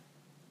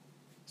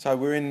So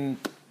we're in,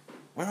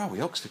 where are we?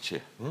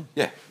 Oxfordshire.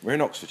 Yeah, we're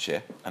in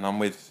Oxfordshire, and I'm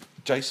with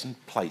Jason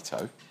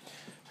Plato,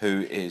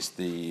 who is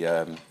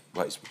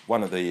he's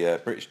one of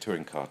the British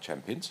touring car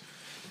champions.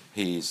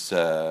 He's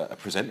a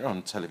presenter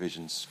on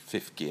television's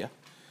Fifth Gear.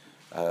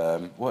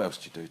 What else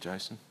do you do,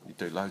 Jason? You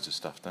do loads of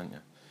stuff, don't you?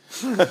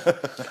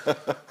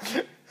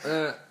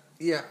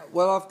 Yeah,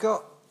 well,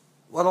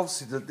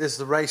 obviously there's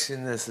the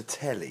racing, there's the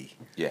telly.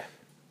 Yeah.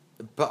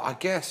 But I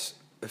guess,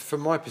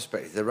 from my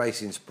perspective, the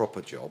racing's a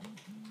proper job.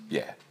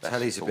 Yeah.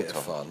 Telly's a bit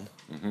of fun,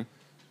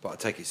 but I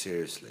take it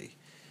seriously.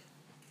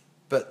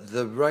 But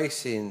the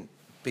racing,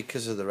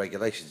 because of the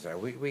regulations now,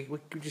 we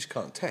just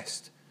can't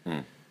test.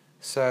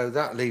 So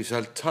that leaves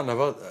a ton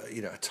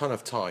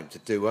of time to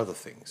do other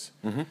things.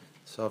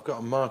 So I've got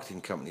a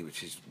marketing company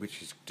which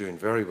is doing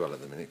very well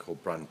at the minute,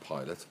 called Brand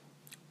Pilot.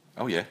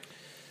 Oh yeah.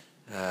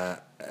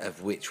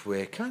 Of which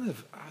we're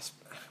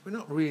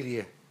not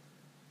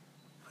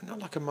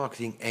like a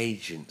marketing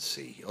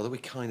agency, although we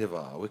kind of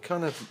are. We're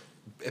kind of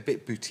a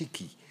bit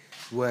boutiquey,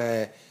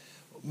 where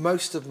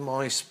most of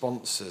my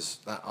sponsors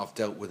that I've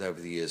dealt with over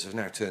the years have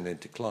now turned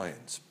into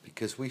clients,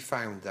 because we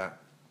found that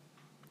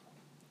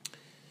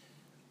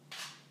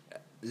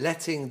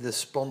letting the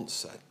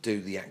sponsor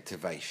do the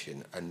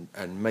activation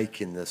and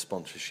making the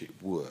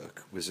sponsorship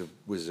work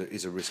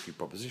is a risky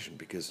proposition,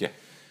 because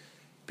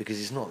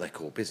it's not their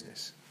core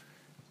business.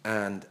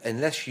 And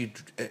unless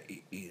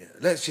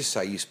let's just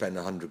say you spend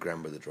 100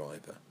 grand with a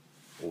driver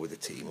or with a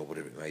team or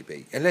whatever it may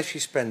be, unless you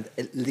spend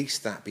at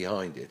least that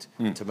behind it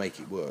to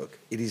make it work,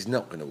 it is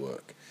not going to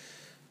work.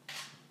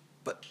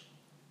 But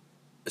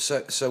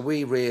so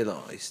we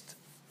realised,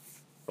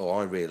 or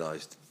I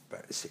realised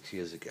about 6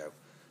 years ago,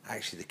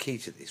 actually the key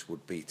to this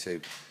would be to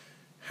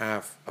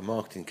have a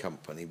marketing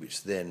company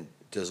which then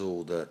does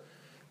all the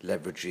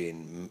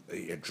leveraging,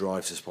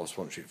 drives the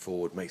sponsorship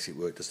forward, makes it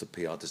work, does the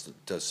PR,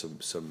 does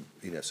some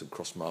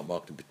cross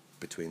marketing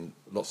between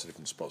lots of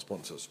different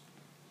sponsors.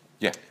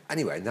 Yeah.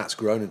 Anyway, and that's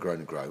grown and grown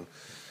and grown,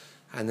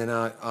 and then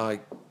I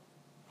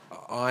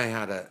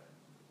had a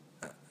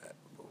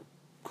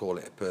call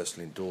it a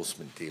personal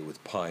endorsement deal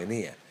with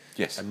Pioneer.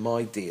 Yes. And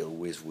my deal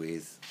was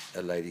with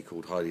a lady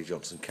called Heidi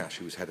Johnson-Cash,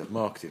 who was head of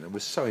marketing, and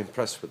was so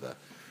impressed with her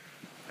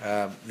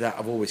that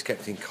I've always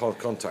kept in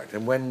contact.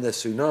 And when the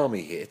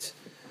tsunami hit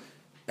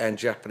and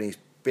Japanese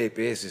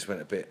business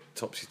went a bit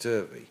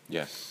topsy-turvy,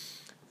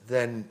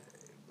 then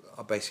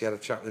I basically had a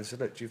chat with her and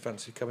said, look, do you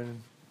fancy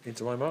coming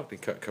into my marketing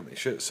company?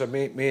 So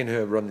me and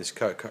her run this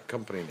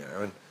company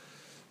now,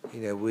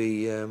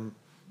 and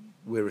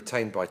we're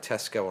retained by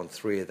Tesco on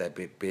 3 of their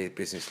big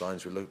business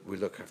lines. We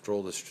look after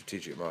all the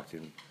strategic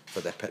marketing for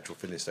their petrol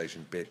filling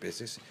station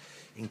business,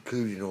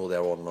 including all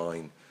their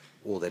online,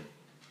 all their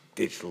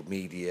digital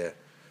media,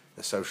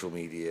 their social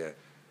media,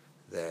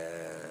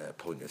 their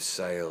point of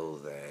sale,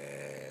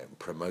 their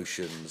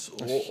promotions,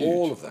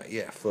 all of that.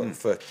 Yeah, for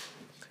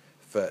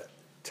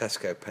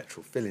Tesco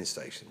petrol filling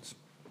stations,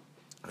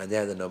 and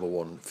they're the number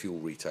 1 fuel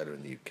retailer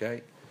in the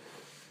UK.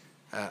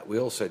 We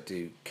also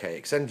do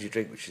KX Energy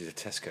Drink, which is a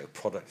Tesco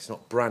product. It's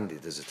not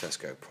branded as a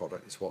Tesco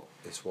product. It's what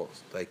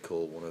they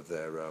call one of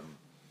their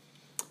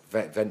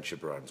venture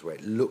brands, where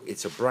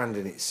it's a brand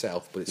in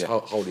itself, but it's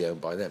wholly owned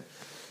by them.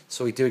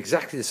 So we do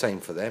exactly the same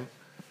for them,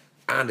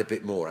 and a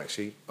bit more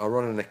actually. I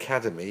run an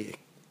academy,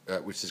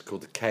 which is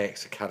called the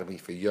KX Academy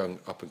for young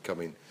up and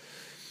coming.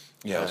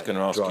 Yeah, I was going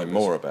to ask you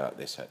more about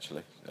this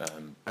actually.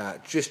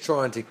 Just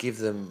trying to give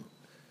them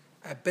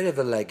a bit of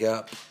a leg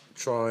up,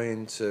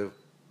 trying to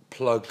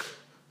plug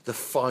the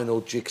final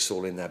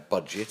jigsaw in their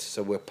budget.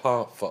 So we're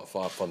part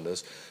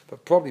funders,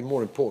 but probably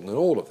more important than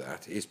all of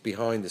that is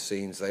behind the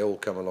scenes. They all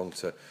come along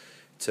to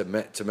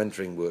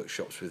mentoring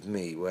workshops with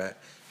me, where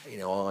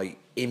I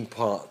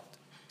impart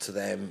to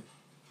them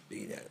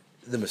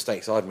the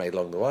mistakes I've made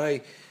along the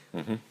way,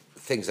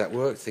 things that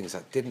worked, things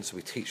that didn't. So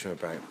we teach them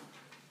about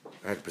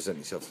how to present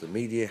yourself to the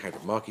media, how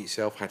to market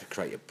yourself, how to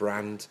create a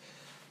brand,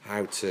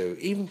 how to,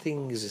 even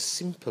things as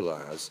simple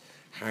as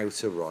how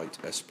to write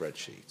a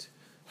spreadsheet,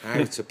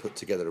 how to put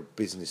together a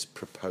business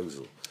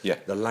proposal,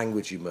 the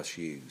language you must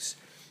use.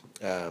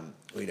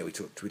 We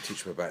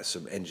teach them about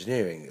some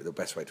engineering, the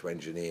best way to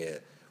engineer,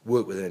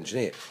 work with an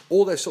engineer,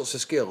 all those sorts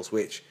of skills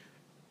which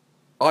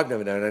I've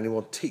never known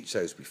anyone teach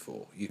those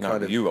before.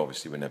 You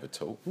obviously were never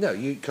taught. No,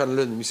 you kind of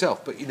learn them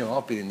yourself. But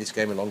I've been in this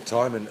game a long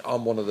time, and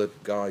I'm one of the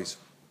guys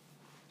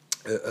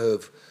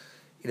of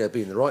being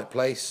in the right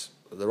place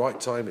at the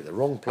right time, in the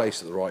wrong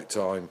place at the right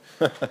time,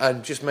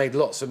 and just made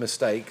lots of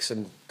mistakes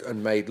and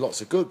made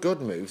lots of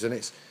good moves. And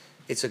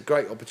it's a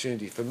great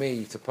opportunity for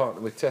me to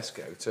partner with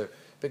Tesco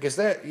because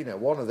they're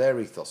one of their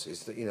ethos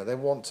is that they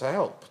want to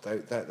help.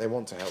 They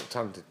want to help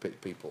talented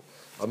people.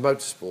 And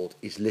motorsport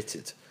is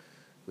littered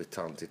with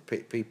talented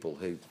people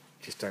who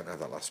just don't have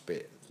that last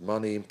bit of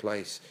money in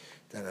place,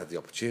 don't have the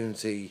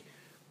opportunity,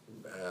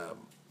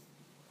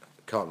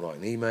 can't write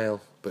an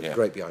email, but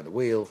great behind the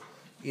wheel,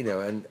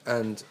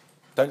 and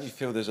don't you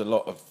feel there's a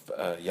lot of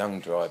young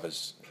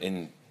drivers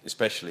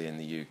especially in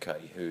the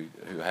UK who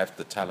have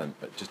the talent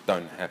but just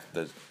don't have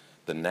the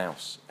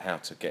nous how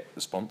to get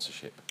the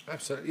sponsorship?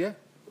 Absolutely, yeah.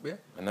 Yeah.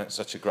 And that's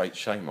such a great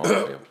shame, I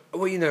feel.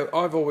 Well, you know,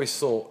 I've always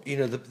thought, you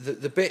know,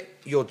 the bit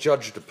you're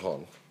judged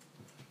upon,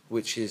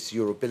 which is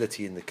your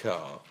ability in the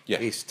car, Yeah.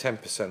 is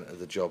 10% of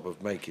the job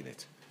of making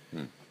it.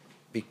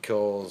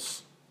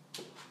 Because,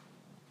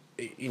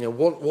 you know,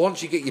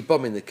 once you get your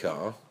bum in the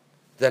car,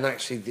 then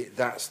actually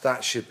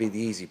that should be the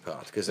easy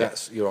part,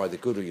 because you're either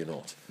good or you're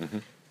not.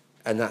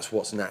 And that's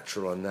what's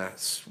natural, and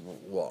that's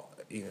what,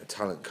 you know,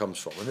 talent comes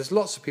from. And there's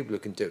lots of people who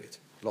can do it,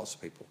 lots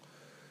of people.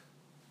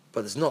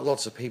 But there's not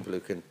lots of people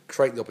who can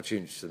create the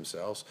opportunities for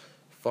themselves,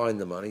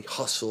 find the money,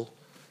 hustle,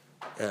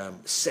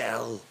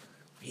 sell,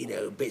 you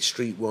know, a bit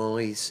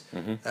streetwise,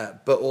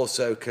 but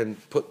also can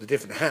put the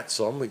different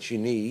hats on which you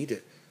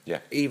need.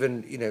 Yeah.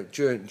 Even, you know,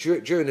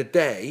 during a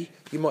day,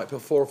 you might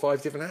put 4 or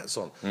 5 different hats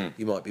on.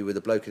 You might be with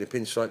a bloke in a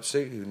pinstripe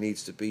suit who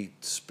needs to be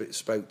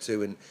spoke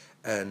to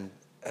and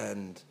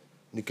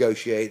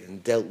negotiated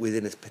and dealt with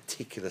in a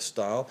particular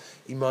style.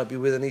 You might be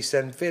with an East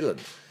End villain.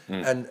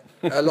 And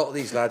a lot of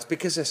these lads,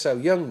 because they're so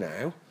young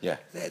now,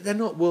 they're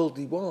not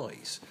worldly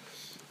wise.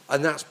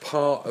 And that's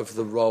part of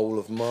the role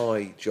of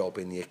my job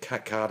in the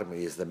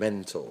academy as the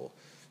mentor,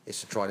 is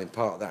to try and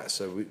impart that.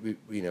 So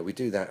we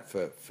do that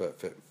for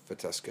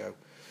Tesco.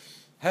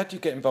 How do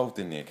you get involved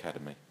in the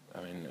academy?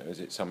 I mean, is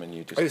it something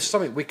you just... It was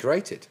something we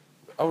created.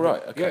 Oh,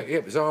 right, okay. Yeah,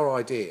 it was our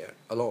idea.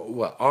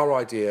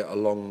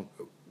 Along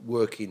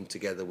working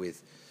together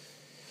with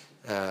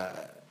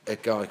a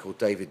guy called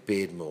David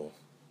Beardmore,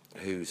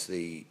 who's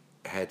the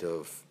head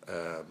of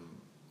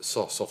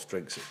soft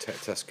drinks at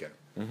Tesco.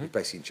 He's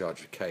basically in charge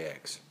of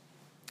KX.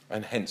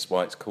 And hence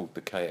why it's called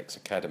the KX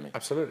Academy.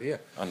 Absolutely, yeah.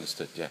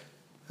 Understood, yeah.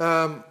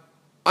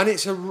 And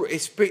it's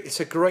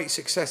a great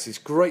success. It's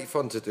great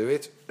fun to do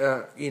it.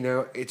 You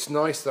know, it's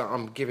nice that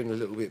I'm giving a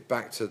little bit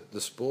back to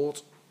the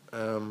sport.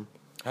 How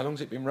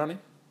long's it been running?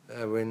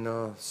 We're in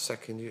our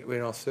second year. We're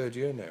in our third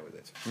year now with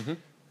it.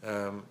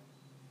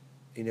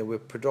 You know,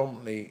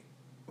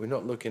 we're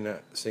not looking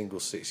at single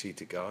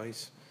 6-seater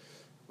guys.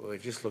 We're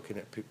just looking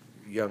at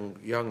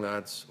young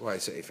lads. Well, in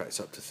fact, it's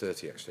up to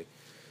 30 actually,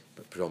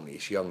 but predominantly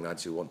it's young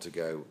lads who want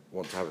to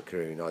have a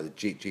career in either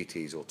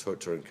GTs or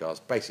touring cars,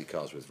 basic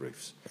cars with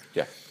roofs.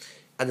 Yeah.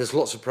 And there's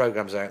lots of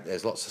programs out there.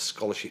 There's lots of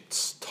scholarship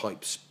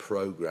types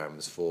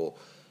programs for,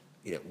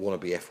 you know,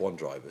 wannabe F1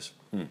 drivers.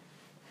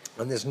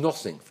 And there's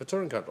nothing for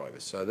touring car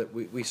drivers. So that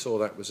we saw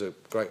that was a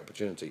great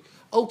opportunity.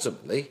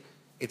 Ultimately,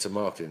 it's a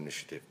marketing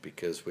initiative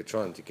because we're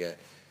trying to get,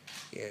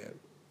 you know,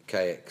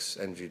 KX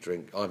energy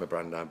drink. I'm a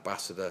brand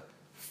ambassador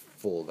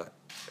for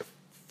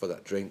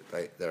that drink.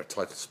 They're a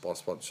title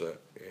sponsor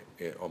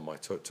on my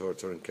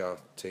touring car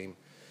team.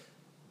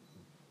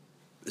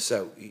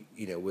 So,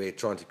 you know, we're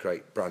trying to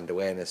create brand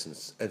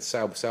awareness and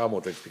sell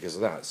more drinks because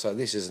of that. So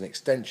this is an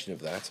extension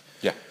of that.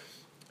 Yeah.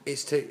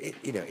 It's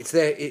it's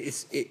there.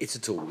 It's a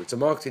tool. It's a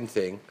marketing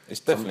thing. It's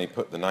definitely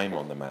put the name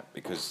on the map,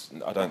 because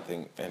I don't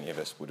think any of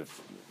us would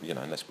have, you know,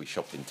 unless we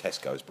shopped in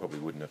Tesco's, probably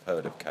wouldn't have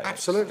heard of KX.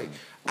 Absolutely.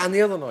 And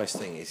the other nice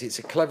thing is it's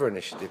a clever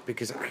initiative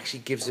because it actually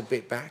gives a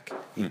bit back.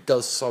 It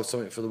does solve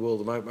something for the world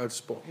of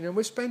motorsport. You know,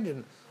 we're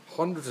spending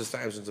hundreds of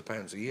thousands of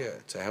pounds a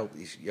year to help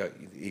these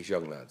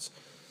young lads.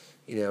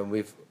 You know,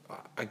 and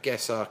I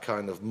guess our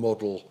kind of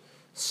model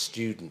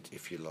student,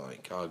 if you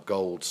like, our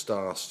gold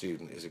star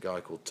student is a guy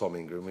called Tom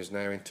Ingram, who's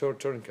now in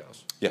touring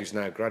cars. Yeah. Who's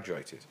now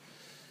graduated.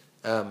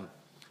 So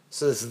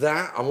there's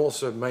that. I'm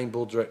also a main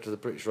board director of the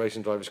British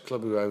Racing Drivers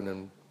Club, who own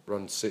and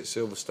run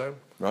Silverstone.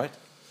 Right.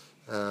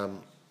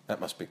 That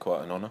must be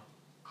quite an honour.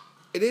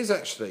 It is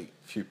actually.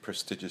 A few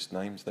prestigious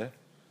names there.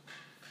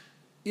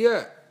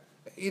 Yeah,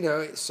 you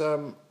know,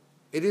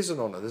 it is an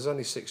honour. There's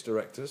only 6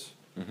 directors.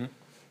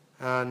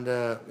 And,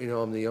 you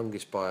know, I'm the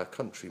youngest by a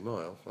country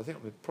mile. I think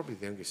I'm probably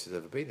the youngest there's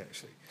ever been,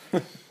 actually.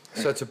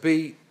 So to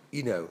be,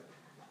 you know,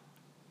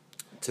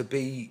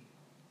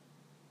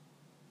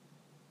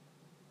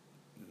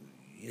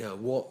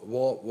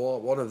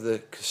 one of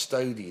the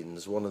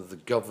custodians, one of the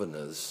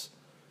governors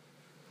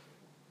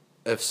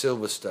of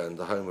Silverstone,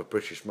 the home of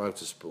British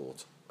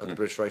motorsport, and the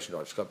British Racing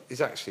Drivers Club,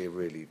 is actually a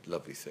really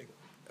lovely thing.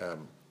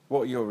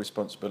 What are your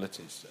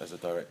responsibilities as a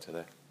director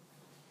there?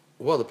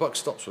 Well, the buck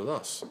stops with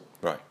us.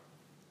 Right.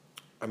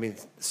 I mean,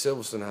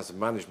 Silverstone has a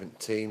management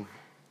team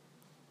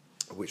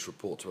which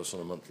report to us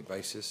on a monthly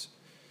basis.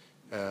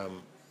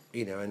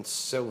 You know, and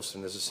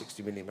Silverstone is a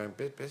 £60 million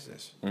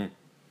business. Well,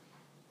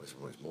 it's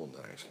more than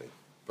that, actually.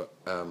 But,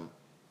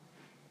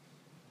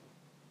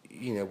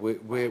 you know,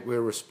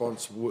 we're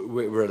responsible.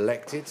 We're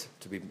elected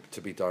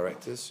to be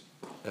directors.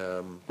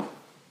 You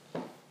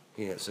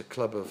know, it's a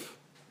club of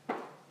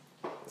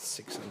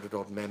 600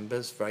 odd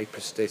members, very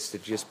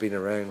prestigious, been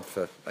around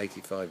for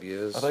 85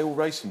 years. Are they all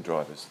racing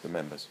drivers, the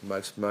members?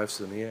 Most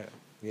of them,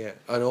 yeah,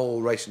 and all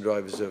racing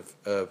drivers of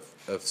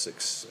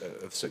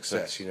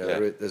success. You know,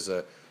 yeah. there's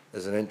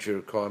an entry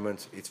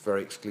requirement. It's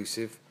very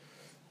exclusive,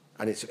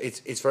 and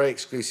it's very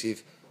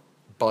exclusive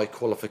by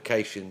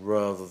qualification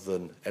rather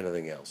than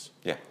anything else.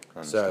 Yeah.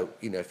 So,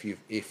 you know,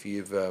 if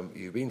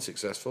you've been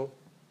successful,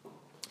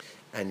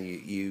 and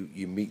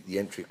you meet the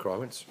entry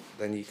requirements,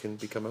 then you can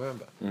become a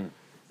member.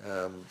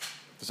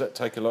 Does that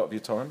take a lot of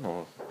your time,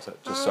 or is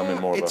that just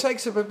something more It of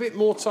takes up a bit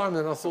more time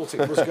than I thought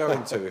it was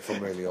going to, if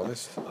I'm really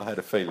honest. I had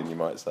a feeling you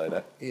might say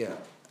that. Yeah,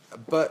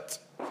 but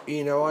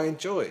I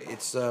enjoy it.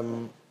 It's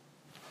I've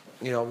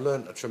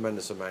learnt a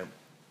tremendous amount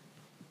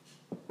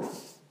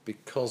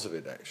because of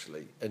it,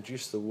 actually, and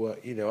just the work.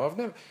 I've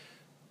never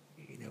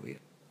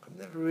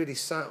really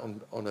sat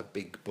on a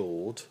big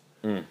board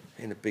in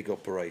a big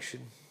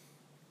operation,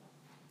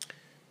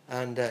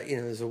 and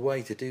there's a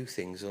way to do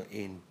things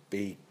in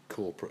big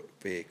corporate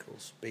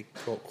vehicles, big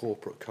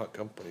corporate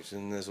companies,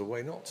 and there's a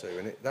way not to,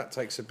 and that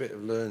takes a bit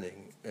of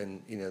learning,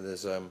 and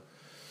there's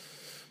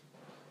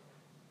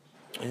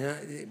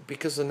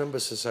because the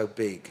numbers are so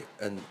big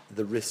and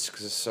the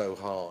risks are so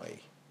high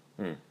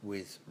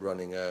with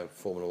running a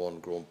Formula One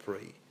Grand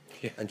Prix,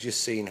 and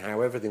just seeing how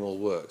everything all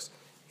works,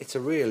 it's a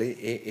real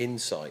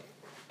insight.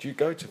 Do you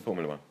go to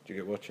Formula One? Do you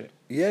get watch it?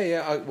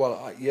 Yeah.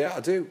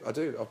 I do.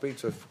 I've been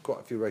to quite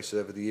a few races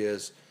over the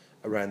years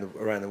around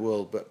the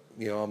world, but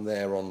I'm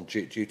there on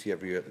duty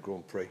every year at the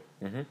Grand Prix.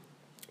 And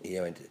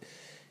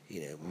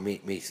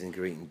meeting and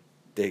greeting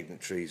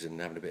dignitaries and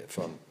having a bit of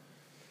fun.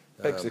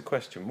 Begs the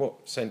question: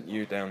 what sent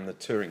you down the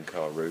touring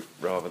car route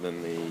rather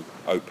than the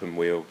open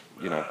wheel?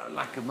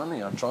 Lack of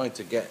money. I tried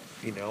to get.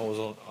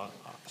 I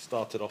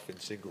started off in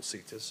single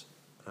seaters,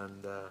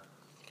 and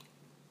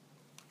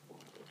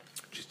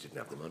just didn't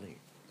have the money.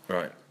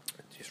 Right.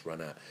 Just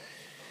ran out.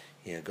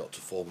 Got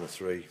to Formula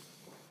 3.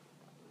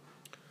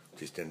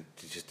 Just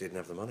didn't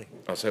have the money.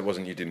 I'll say it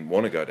wasn't you didn't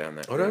want to go down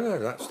that. I don't know.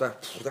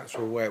 That's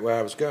where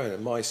I was going.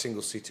 And my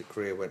single seater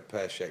career went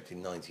pear shaped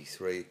in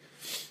 '93.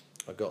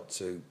 I got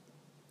to.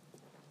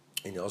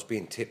 I was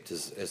being tipped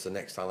as the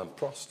next Alan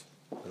Prost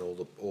and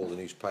all the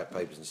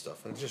newspapers and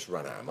stuff, and I just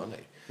ran out of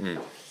money.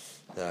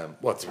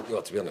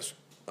 To be honest,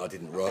 I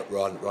didn't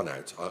run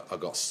out. I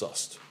got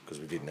sussed because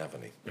we didn't have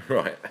any.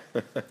 Right.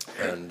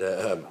 And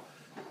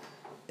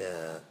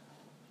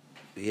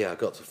I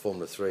got to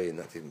Formula 3 and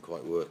that didn't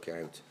quite work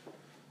out.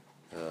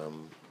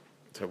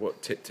 So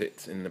what tipped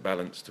it in the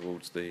balance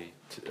towards the,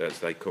 as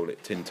they call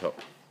it, tin top?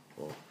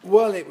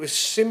 Well, it was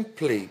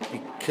simply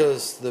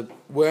because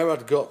where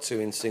I'd got to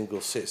in single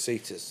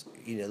seaters,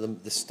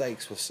 the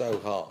stakes were so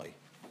high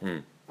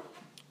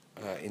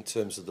in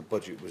terms of the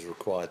budget was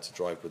required to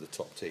drive with the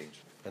top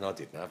teams, and I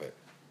didn't have it.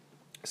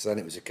 So then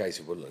it was a case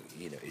of, well, look,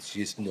 it's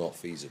just not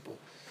feasible.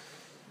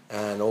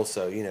 And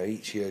also,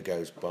 each year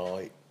goes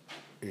by.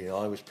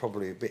 I was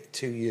probably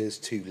 2 years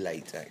too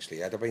late, actually.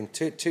 Had I been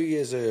 2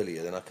 years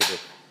earlier, then I could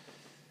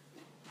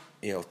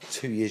have,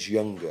 2 years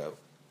younger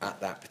at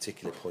that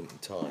particular point in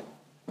time,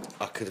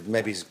 I could have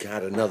maybe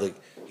had another,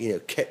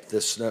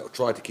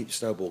 tried to keep the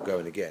snowball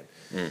going again.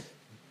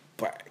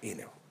 But,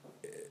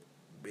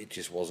 it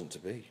just wasn't to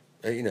be.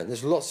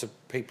 There's lots of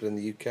people in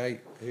the UK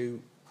who,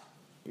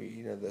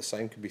 the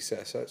same can be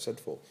said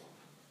for.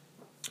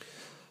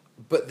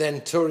 But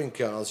then touring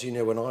cars,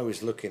 when I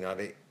was looking at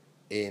it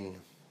in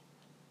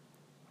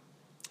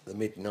the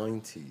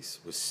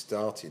mid-90s, was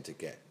starting to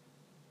get,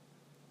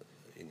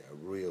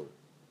 real.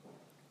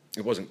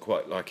 It wasn't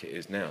quite like it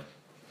is now.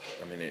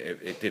 I mean,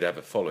 it did have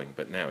a following,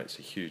 but now it's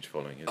a huge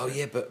following, isn't it? Oh,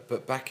 yeah,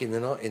 but back in the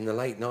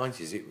late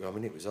 90s,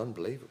 it was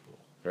unbelievable.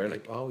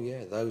 Really? Oh,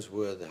 yeah, those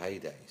were the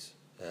heydays.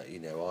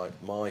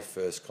 My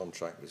first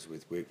contract was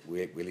with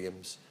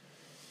Williams.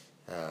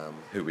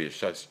 Who we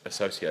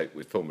associate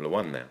with Formula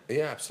One now.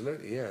 Yeah,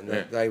 absolutely, yeah. And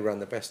they ran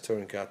the best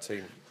touring car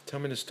team. Tell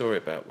me the story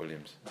about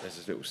Williams. There's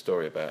this little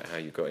story about how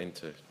you got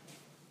to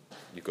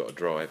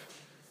drive.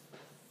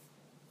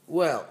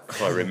 Well,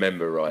 if I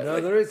remember rightly.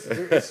 No, there is.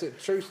 It's a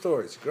true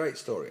story. It's a great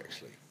story,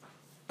 actually.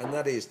 And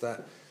that is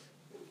that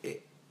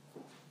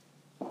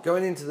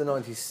going into the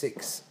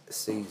 96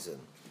 season,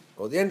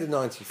 or the end of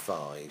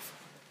 95,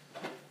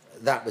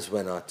 that was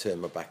when I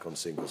turned my back on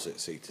single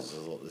seaters.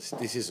 I thought,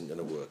 this isn't going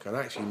to work. And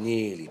I actually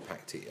nearly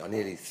packed it. I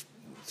nearly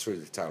threw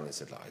the towel and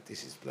said,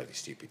 this is a bloody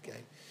stupid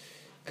game.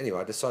 Anyway,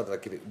 I decided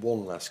I'd give it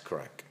one last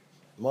crack.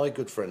 My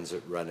good friends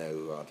at Renault,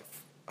 who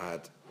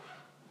I'd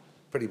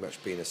pretty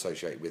much been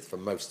associated with for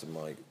most of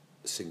my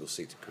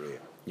single-seater career,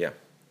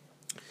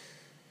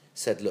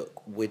 said,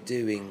 look,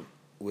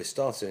 we're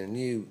starting a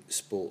new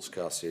sports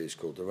car series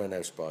called the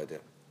Renault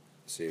Spider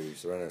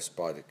series, the Renault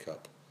Spider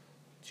Cup.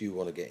 Do you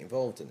want to get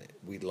involved in it?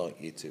 We'd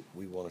like you to.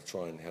 We want to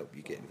try and help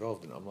you get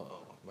involved in it. I'm like,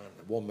 oh man,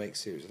 a one-make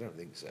series? I don't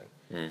think so.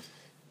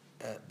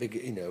 A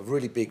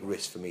really big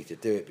risk for me to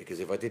do it, because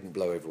if I didn't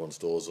blow everyone's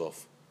doors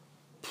off,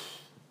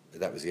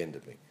 that was the end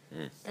of me.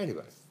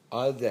 Anyway,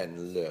 I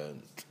then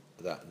learned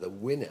that the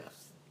winner,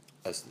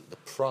 as the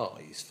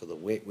prize for the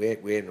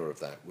winner of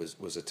that,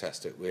 was a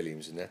test at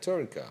Williams in their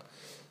touring car.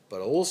 But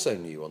I also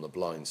knew on the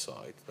blind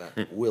side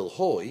that Will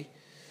Hoy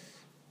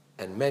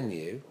and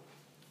Menu,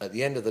 at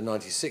the end of the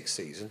 96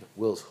 season,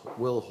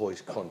 Will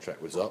Hoy's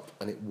contract was up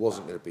and it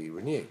wasn't going to be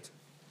renewed.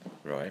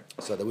 Right.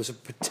 So there was a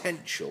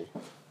potential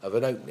of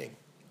an opening.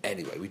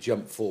 Anyway, we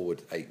jumped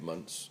forward 8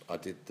 months. I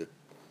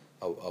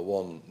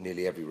won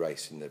nearly every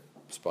race in the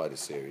Spider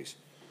Series,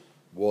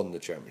 won the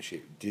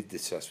championship, did the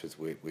test with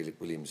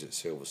Williams at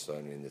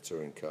Silverstone in the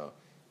touring car,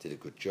 did a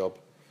good job.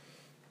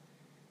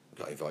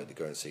 got invited to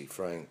go and see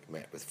Frank,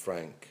 met with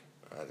Frank,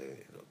 had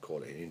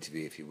call it an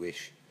interview if you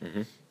wish.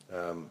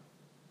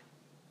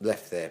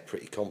 Left there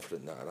pretty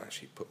confident that I'd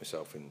actually put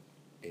myself in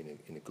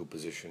a good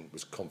position.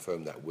 Was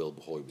confirmed that Will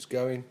Hoy was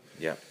going.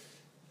 Yeah.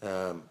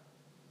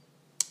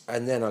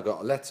 And then I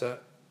got a letter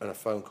and a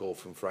phone call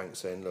from Frank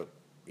saying, look,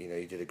 you know,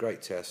 you did a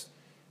great test.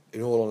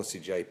 In all honesty,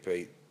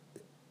 JP,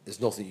 there's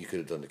nothing you could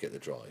have done to get the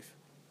drive.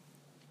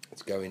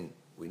 It's going,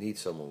 we need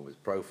someone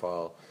with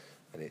profile,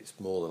 and it's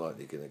more than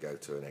likely going to go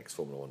to an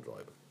ex-Formula One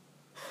driver.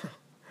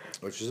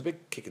 Which was a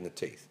big kick in the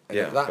teeth. And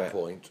Yeah, at that fair.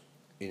 point,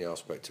 you know, I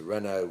spoke to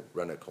Renault.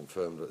 Renault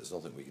confirmed that there's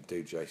nothing we can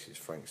do, Jason. It's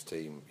Frank's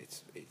team.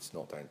 It's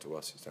not down to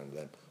us, it's down to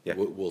them. Yeah.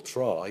 We'll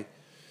try.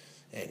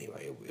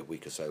 Anyway, a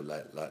week or so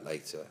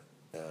later,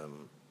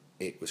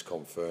 it was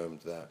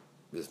confirmed that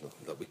there's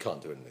nothing, that we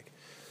can't do anything.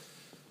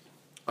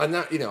 And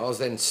that, you know, I was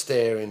then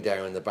staring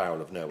down the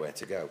barrel of nowhere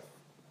to go.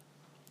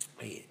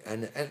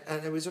 And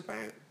it was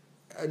about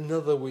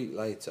another week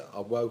later, I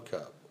woke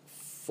up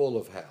full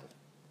of hell.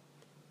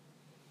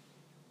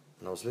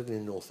 And I was living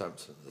in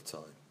Northampton at the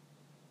time.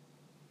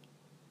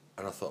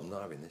 And I thought, I'm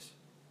not having this.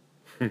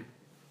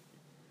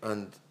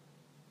 And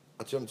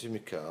I jumped in my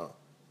car,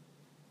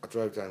 I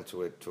drove down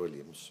to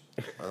Williams,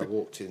 and I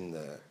walked in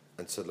there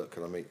and said, look,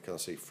 can I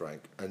see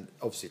Frank? And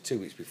obviously 2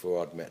 weeks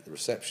before I'd met the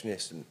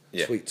receptionist and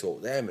sweet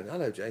talked them and,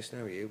 hello Jason,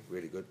 how are you?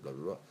 Really good, blah,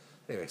 blah, blah.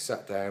 Anyway,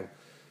 sat down,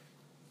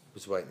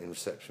 was waiting in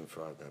reception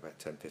for, I don't know, about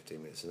 10,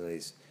 15 minutes, and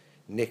then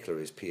Nicola,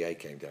 his PA,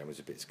 came down, was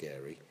a bit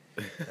scary.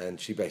 And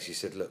she basically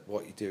said, look,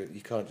 what you do,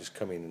 you can't just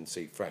come in and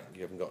see Frank,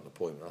 you haven't got an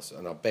appointment.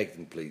 And I begged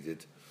and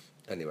pleaded.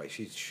 Anyway,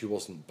 she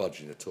wasn't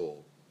budging at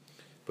all.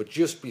 But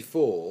just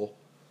before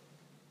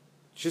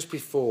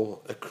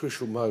a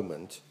crucial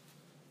moment,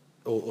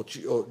 or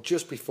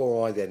just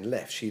before I then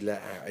left, she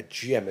let out a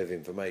gem of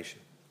information,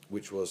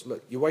 which was,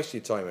 look, you're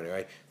wasting your time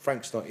anyway,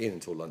 Frank's not in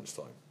until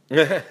lunchtime.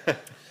 But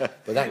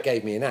that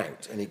gave me an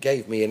out, and it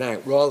gave me an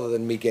out, rather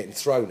than me getting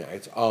thrown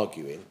out,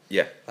 arguing,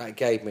 Yeah. that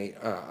gave me,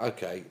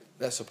 okay,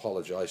 let's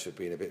apologise for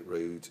being a bit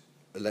rude,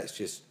 let's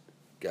just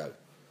go.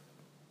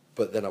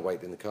 But then I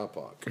waited in the car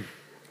park.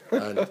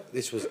 And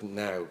this was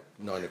now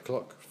 9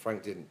 o'clock.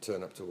 Frank didn't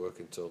turn up to work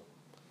until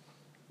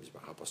it was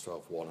about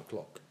 12:30, 1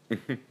 o'clock.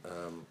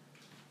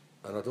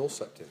 And I'd all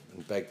slept him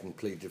and begged and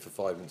pleaded for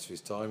 5 minutes of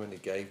his time, and he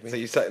gave me. So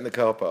you sat in the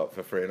car park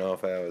for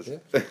 3.5 hours?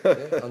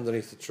 Yeah,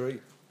 underneath the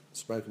tree,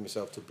 smoking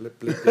myself to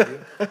blip.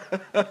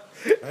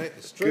 Right,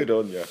 it's true. Good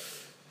on you.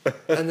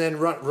 And then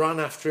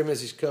ran after him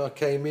as his car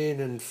came in,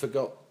 and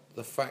forgot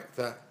the fact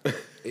that,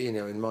 you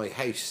know, in my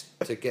haste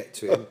to get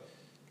to him,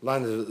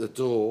 landed at the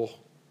door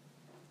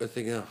and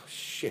thinking, oh,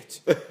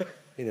 shit.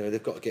 You know,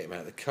 they've got to get him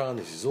out of the car, and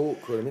this is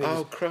awkward. I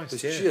mean, Christ,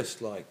 it's yeah.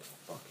 just like,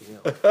 fucking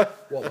hell,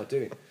 what am I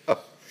doing?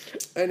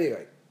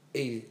 Anyway,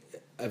 he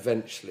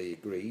eventually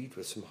agreed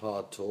with some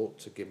hard talk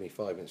to give me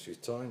 5 minutes of his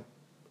time.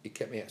 He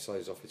kept me outside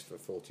his office for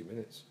 40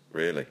 minutes.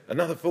 Really?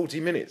 Another 40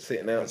 minutes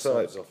sitting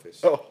outside? His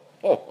office.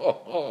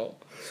 Oh.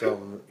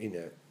 So, you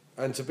know,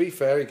 and to be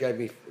fair, he gave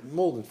me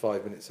more than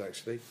 5 minutes,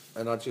 actually.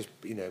 And I just,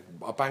 you know,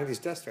 I banged his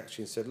desk,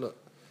 actually, and said, look,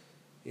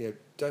 you know,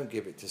 don't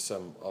give it to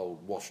some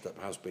old washed-up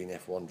has-been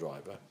F1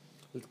 driver.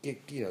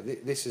 You know,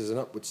 this is an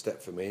upward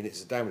step for me, and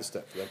it's a downward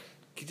step for them.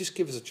 Can you just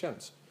give us a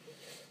chance?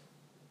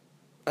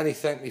 And he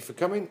thanked me for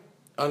coming,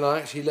 and I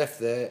actually left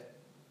there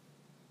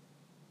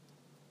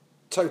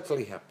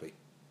totally happy,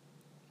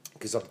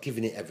 because I'd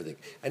given it everything.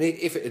 And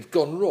if it had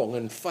gone wrong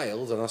and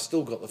failed, and I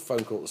still got the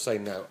phone call to say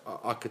no,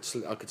 I could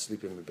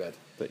sleep in my bed.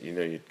 That you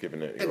knew you'd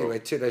given it your Anyway,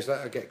 all. 2 days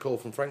later, I get a call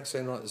from Frank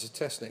saying, right, there's a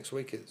test next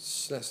week.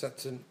 It's a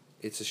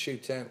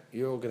shootout.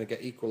 You're all going to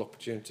get equal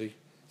opportunity.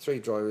 3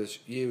 drivers,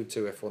 you and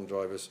 2 F1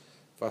 drivers.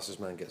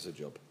 Fastest man gets a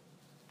job.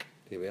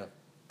 Here we are.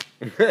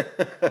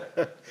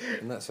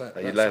 And that's it.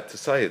 Are you allowed to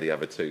say who the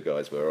other 2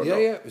 guys were or Yeah,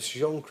 not? yeah. It was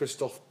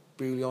Jean-Christophe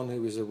Bouillon,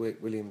 who was a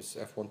Williams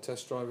F1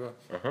 test driver,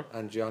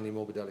 and Gianni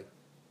Morbidelli.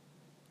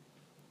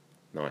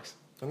 Nice.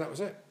 And that was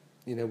it.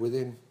 You know,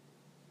 within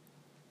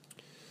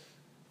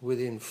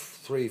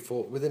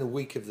 3-4, within a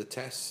week of the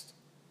test.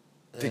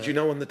 Did you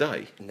know on the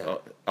day?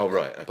 No. Oh,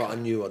 right. Okay. But I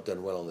knew I'd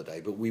done well on the day.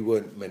 But we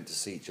weren't meant to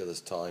see each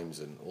other's times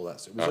and all that.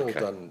 So it was all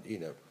done, you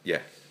know. Yeah.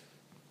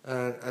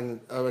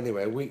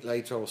 Anyway, a week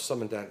later, I was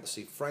summoned down to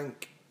see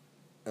Frank.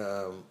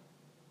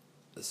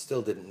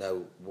 Still didn't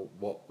know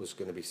what was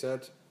going to be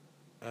said.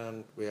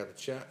 And we had a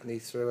chat, and he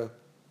threw a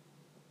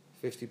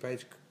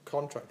 50-page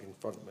contract in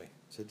front of me.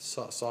 Said,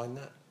 sign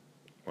that.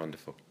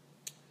 Wonderful.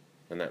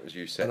 And that was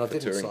you set And I for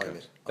didn't touring sign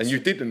cars. it. And you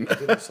didn't? I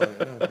didn't sign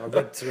it, no. I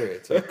read through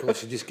it. And of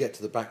course, you just get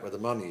to the back where the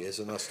money is,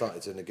 and I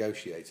started to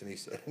negotiate. And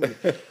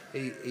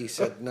he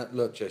said, no,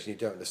 look, Jason, you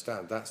don't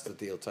understand. That's the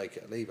deal, take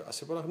it or leave it. I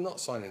said, well, I'm not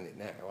signing it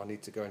now. I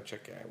need to go and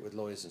check it out with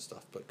lawyers and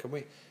stuff. But come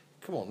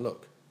on,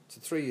 look, it's a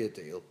 3-year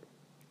deal.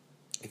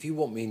 If you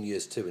want me in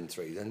years 2 and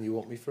 3, then you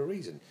want me for a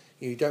reason.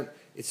 You don't.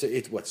 It's a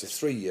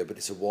 3-year, but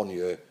it's a 1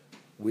 year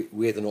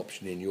with an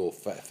option in your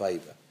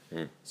favour.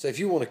 So if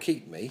you want to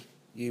keep me,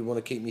 you want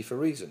to keep me for a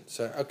reason.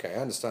 So okay, I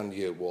understand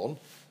year 1.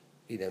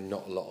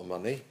 not a lot of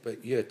money,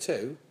 but year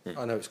 2,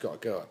 I know it's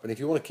got to go up. And if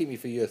you want to keep me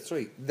for year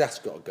 3, that's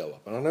got to go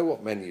up. And I know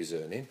what Menu's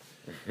earning.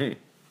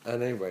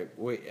 And anyway,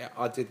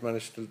 I did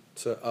manage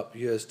to up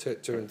years 2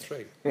 and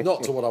 3.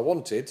 Not to what I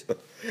wanted,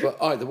 but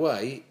either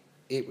way,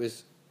 it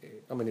was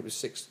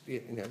 6,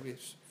 it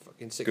was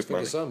fucking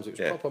six-figure sums. It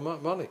was proper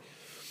money.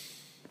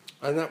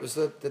 And that was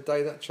the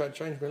day that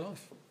changed my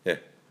life. Yeah.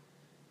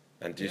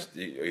 And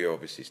you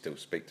obviously still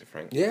speak to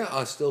Frank? Yeah,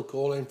 I still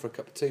call in for a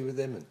cup of tea with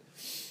him. And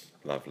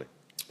lovely.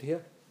 Yeah.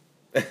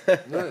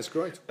 No, it's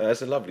great.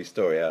 That's a lovely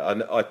story.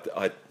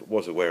 I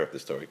was aware of the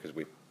story because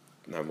we've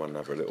known one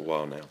another a little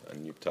while now,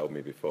 and you've told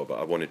me before, but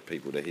I wanted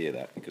people to hear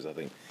that because I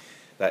think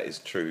that is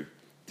true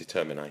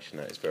determination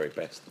at its very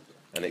best.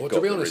 And it got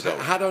to be honest,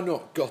 result. had I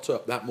not got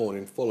up that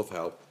morning full of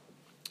help,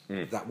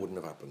 that wouldn't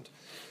have happened.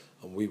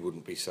 And we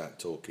wouldn't be sat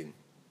talking.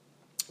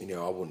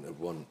 I wouldn't have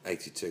won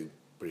 82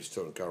 British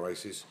Touring Car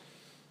races,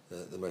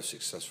 the most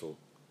successful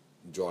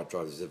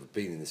driver there's ever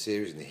been in the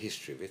series, in the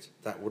history of it.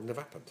 That wouldn't have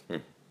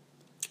happened.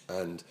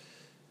 And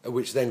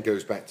which then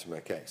goes back to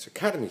my X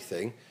Academy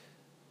thing.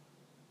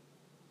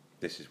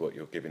 This is what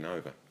you're giving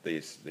over.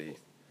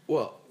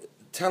 Well,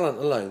 talent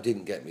alone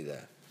didn't get me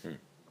there.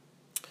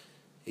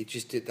 It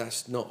just did.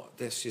 That's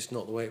just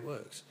not the way it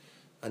works.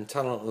 And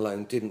talent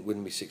alone didn't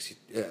win me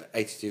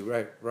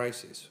 82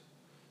 races,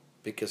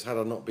 because had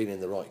I not been in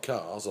the right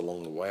cars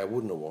along the way, I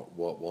wouldn't have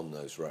won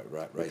those races.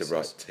 With the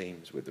right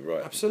teams, with the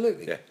right...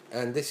 Absolutely. Yeah.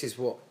 And this is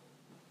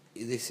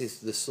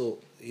the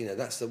sort,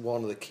 that's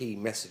one of the key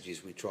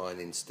messages we try and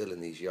instill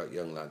in these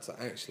young lads, that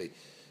actually,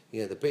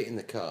 the bit in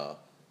the car,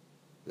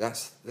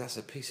 that's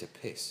a piece of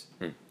piss.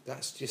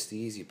 That's just the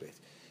easy bit.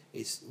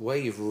 It's where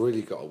you've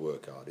really got to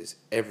work hard is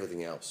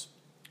everything else.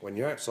 When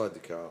you're outside the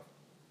car,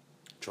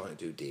 trying to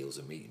do deals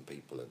and meeting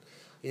people,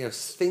 and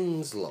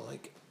things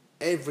like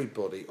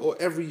everybody or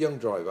every young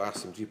driver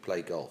asks them, "Do you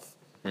play golf?"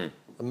 And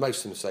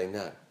most of them say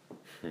no.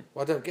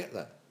 Well, I don't get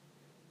that.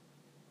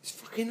 It's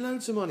fucking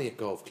loads of money at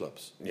golf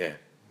clubs. Yeah,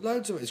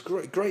 loads of it. It's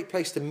a great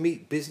place to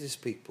meet business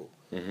people,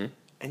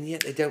 and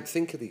yet they don't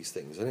think of these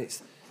things. And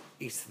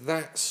it's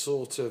that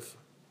sort of.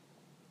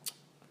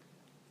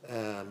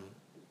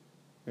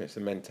 It's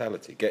the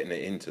mentality, getting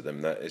it into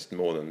them that it's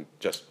more than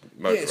just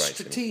motor racing. It's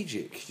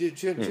strategic. Do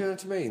you know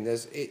what I mean? There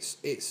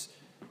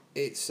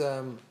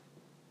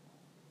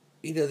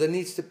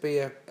needs to be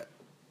a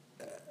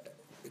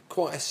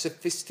quite a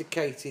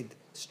sophisticated,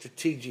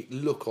 strategic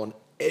look on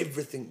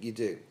everything you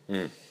do,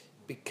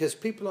 because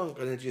people aren't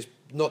going to just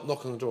not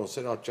knock on the door and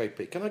say, "Oh,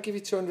 JP, can I give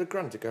you 200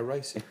 grand to go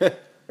racing?"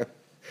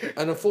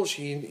 And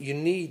unfortunately, you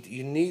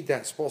need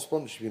that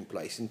sponsorship in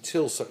place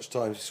until such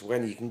times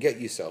when you can get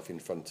yourself in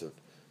front of,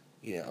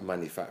 a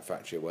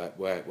manufacturer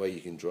where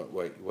you can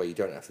where you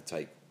don't have to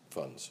take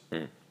funds.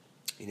 And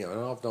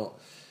I've not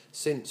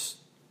since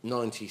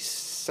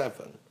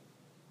 '97.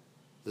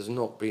 There's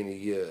not been a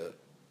year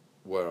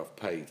where I've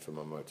paid for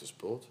my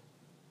motorsport.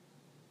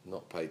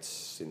 Not paid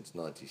since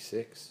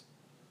 '96,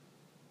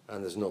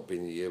 and there's not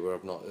been a year where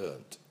I've not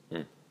earned.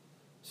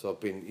 So I've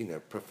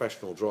been,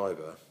 professional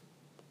driver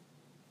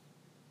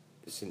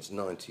since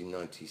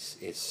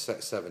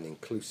 1997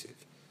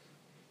 inclusive,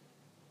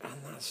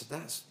 and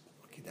that's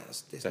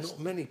there's not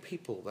many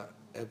people that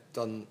have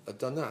done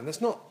that, and that's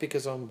not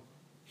because I'm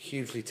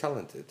hugely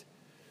talented.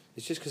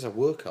 It's just because I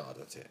work hard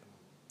at it.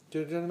 Do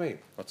you know what I mean?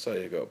 I'd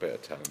say you've got a bit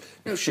of talent.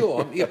 No,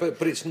 sure,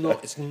 but it's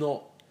not. It's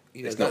not.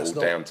 It's not all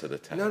down to the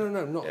talent.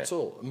 No, not at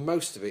all.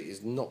 Most of it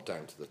is not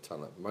down to the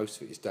talent. Most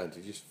of it is down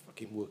to just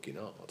fucking working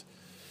hard.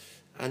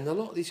 And a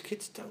lot of these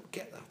kids don't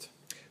get that.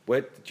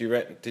 Where do you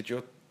reckon? Did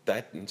your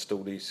dad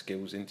install these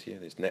skills into you?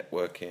 There's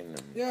networking.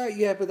 And...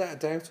 Yeah, without a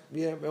doubt.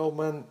 Yeah, my old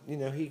man.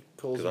 He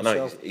calls himself. Because I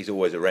know he's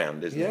always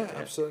around, isn't he? Yeah,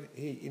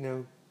 absolutely.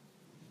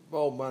 My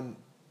old man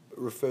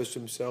refers to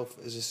himself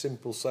as a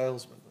simple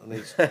salesman, and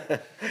he's.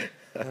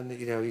 And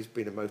he's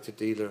been a motor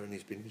dealer and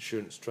he's been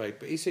insurance trade,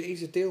 but he's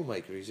a deal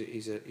maker.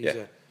 He's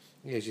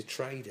a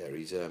trader.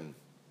 He's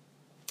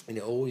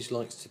always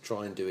likes to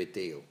try and do a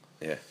deal.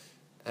 Yeah.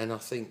 And I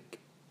think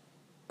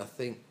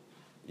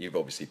you've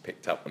obviously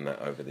picked up on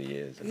that over the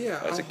years.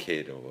 As a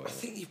kid or whatever. I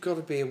think you've got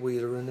to be a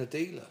wheeler and a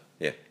dealer.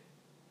 Yeah.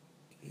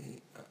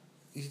 You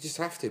just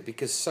have to,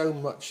 because so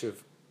much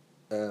of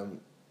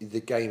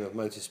the game of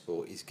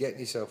motorsport is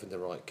getting yourself in the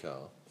right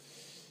car,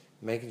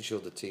 making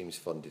sure the team's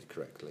funded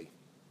correctly.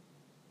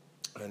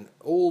 And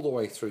all the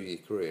way through your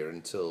career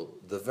until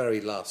the very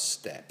last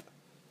step,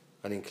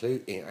 and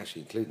including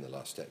the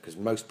last step, because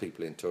most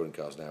people in touring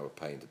cars now are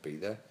paying to be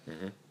there,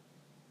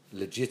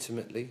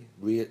 legitimately,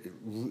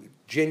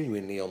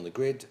 genuinely on the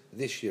grid.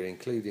 This year,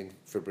 including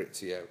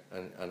Fabrizio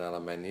and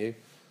Alain Menu,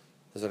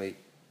 there's only,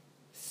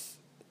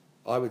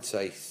 I would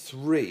say,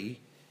 3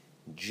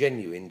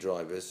 genuine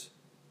drivers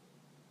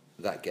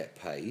that get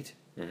paid.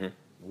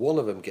 One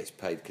of them gets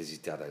paid because his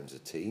dad owns a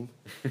team.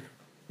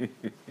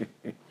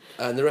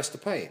 And the rest are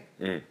paying.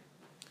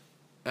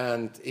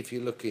 And if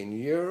you look in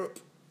Europe,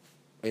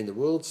 in the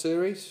World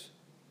Series,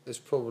 there's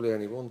probably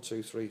only 1,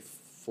 2, 3,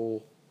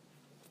 4,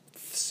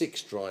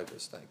 6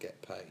 drivers that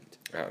get paid.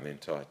 Out of the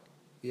entire...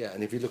 Yeah,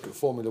 and if you look at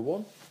Formula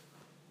 1,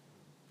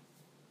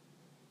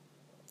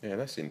 Yeah,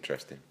 that's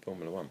interesting.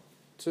 Formula One.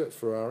 2 at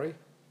Ferrari,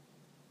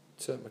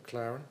 2 at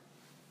McLaren,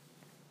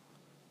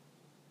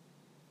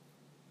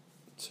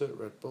 2 at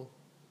Red Bull.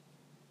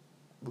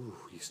 Ooh,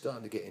 you're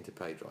starting to get into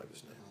paid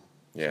drivers now.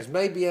 Yeah. There's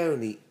maybe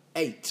only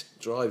 8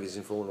 drivers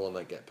in Formula One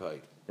that get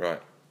paid.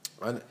 Right.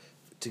 And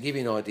to give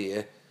you an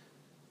idea,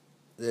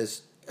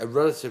 there's a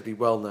relatively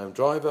well-known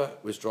driver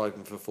was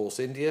driving for Force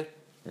India.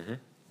 Mm-hmm.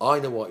 I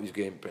know what he was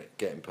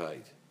getting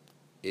paid.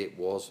 It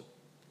was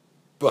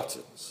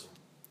buttons.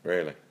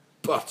 Really?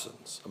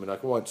 Buttons. I mean, I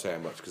won't say how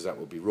much because that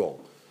would be wrong,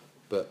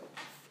 but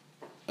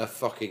a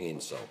fucking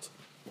insult.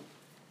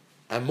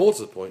 And more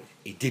to the point,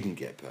 he didn't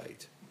get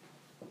paid.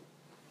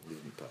 He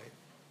didn't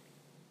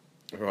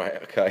pay.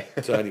 Right. Okay.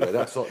 So anyway,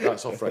 that's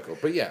off record.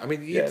 But yeah, I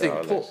mean, you'd Yeah, think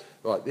no, Paul.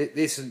 Right,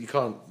 this is, you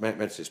can't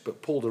mention this,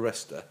 but Paul de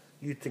Resta,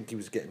 you'd think he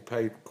was getting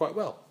paid quite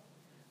well.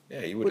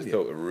 Yeah, you would have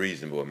Wouldn't thought a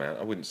reasonable amount.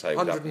 I wouldn't say it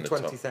was up in the top.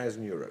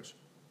 €120,000,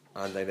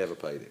 and they never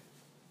paid it.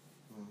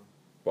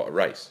 What, a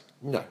race?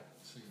 No,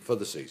 for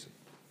the season.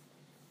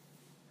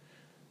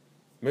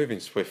 Moving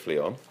swiftly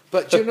on.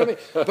 But do you know what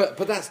I mean?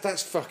 But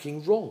that's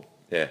fucking wrong.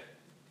 Yeah.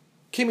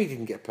 Kimmy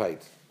didn't get paid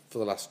for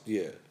the last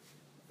year.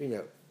 You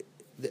know,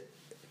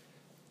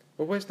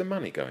 Well, where's the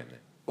money going then?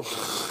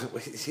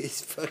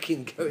 it's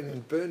fucking going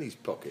in Bernie's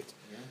pocket.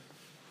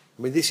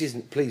 I mean, this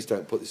isn't. Please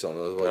don't put this on,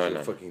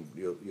 otherwise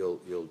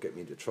you'll get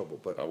me into trouble.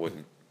 But I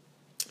wouldn't.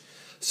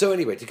 so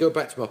anyway, to go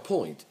back to my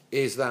point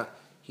is that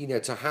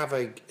to have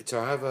a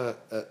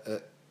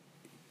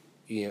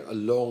a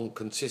long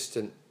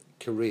consistent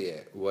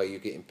career where you're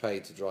getting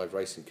paid to drive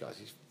racing cars,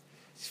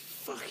 it's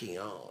fucking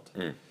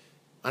hard.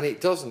 And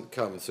it doesn't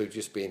come through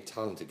just being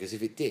talented, because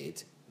if it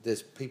did,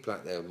 there's people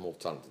out there more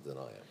talented than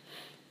I am.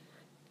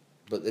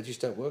 But they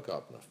just don't work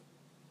hard enough.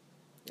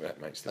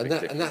 That makes the big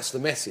difference. And that's the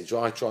message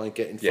I try and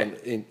get in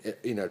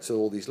front, to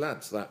all these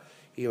lads, that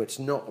it's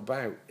not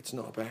about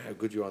how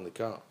good you are in the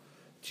car.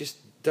 Just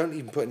don't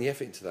even put any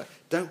effort into that.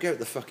 Don't go to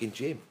the fucking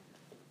gym.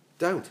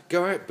 Don't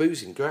go out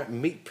boozing. Go out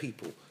and meet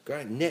people. Go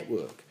out and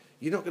network.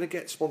 You're not going to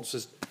get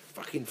sponsors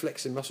fucking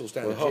flexing muscles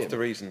down the gym. Half the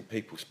reason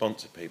people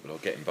sponsor people or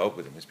get involved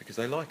with them is because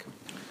they like them.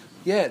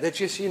 Yeah, they're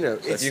just So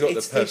if you've got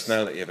the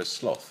personality of a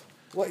sloth,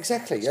 well,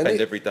 exactly. spend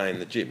every day in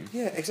the gym.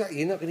 Yeah, exactly.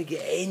 You're not going to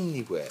get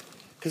anywhere,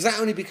 because that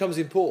only becomes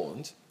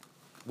important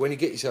when you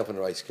get yourself in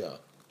a race car.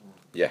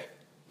 Yeah.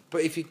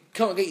 But if you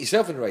can't get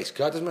yourself in a race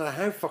car, it doesn't matter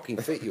how fucking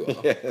fit you are.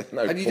 Yeah,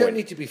 no and you point. don't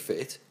need to be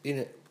fit.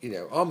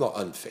 I'm not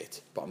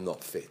unfit, but I'm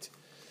not fit.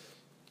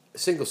 A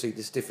single seat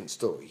is a different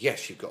story.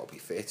 Yes, you've got to be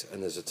fit,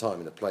 and there's a time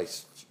and a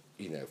place,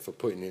 for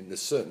putting in a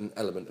certain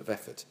element of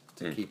effort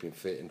to keeping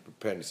fit and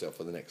preparing yourself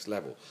for the next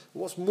level. But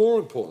what's more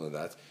important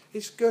than that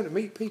is going to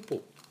meet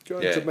people,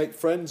 going to make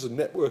friends and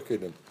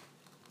networking.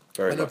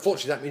 And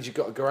unfortunately, that means you've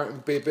got to go out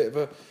and be a bit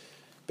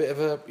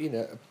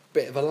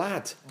of a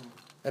lad.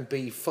 And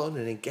be fun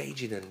and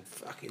engaging and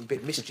fucking a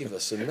bit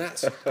mischievous, and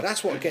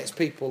that's what gets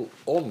people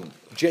on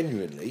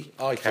genuinely.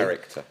 I think.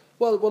 Character.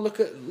 Well, look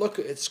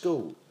at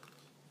school.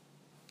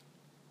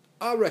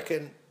 I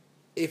reckon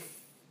and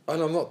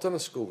I've not done a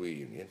school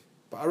reunion,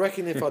 but I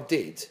reckon if I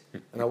did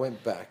and I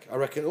went back, I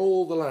reckon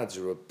all the lads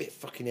who are a bit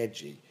fucking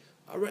edgy,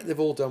 I reckon they've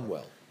all done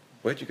well.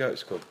 Where'd you go to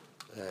school?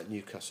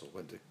 Newcastle.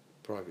 Went to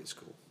public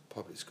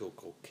school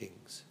called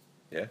King's.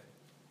 Yeah.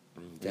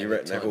 You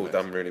reckon they've all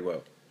done really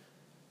well?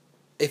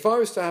 If I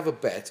was to have a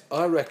bet,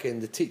 I reckon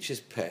the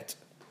teacher's pet,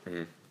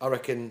 I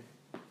reckon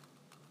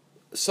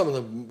some of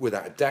them,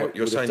 without a doubt, What,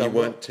 you're would have saying you done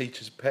well. weren't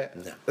teacher's pet?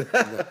 No.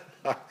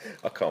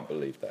 I can't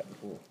believe that.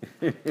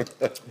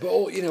 But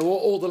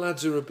all the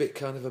lads who are a bit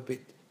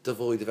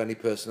devoid of any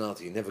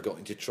personality, never got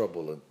into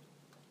trouble,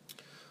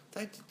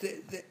 and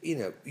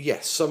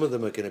yes, some of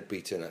them are going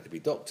to turn out to be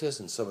doctors,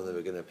 and some of them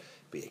are going to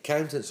be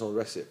accountants, and all the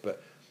rest of it.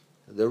 But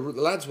the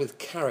lads with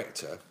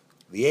character,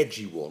 the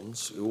edgy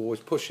ones who are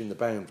always pushing the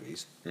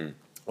boundaries.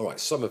 All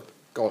right, some have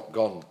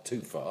gone too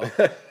far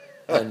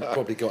and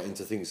probably got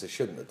into things they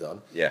shouldn't have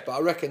done. Yeah. But I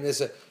reckon there's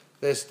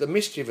the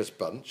mischievous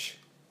bunch.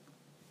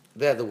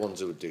 They're the ones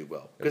who would do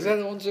well, because they're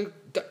the ones who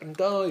duck and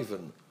dive,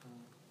 and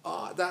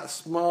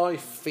that's my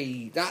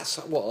feed. That's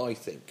what I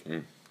think.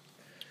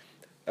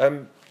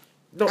 How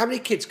many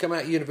kids come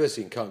out of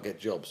university and can't get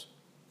jobs?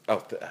 Oh,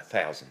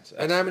 thousands.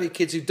 And how many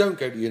kids who don't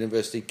go to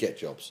university get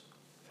jobs?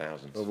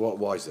 Thousands. Well,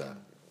 why is that?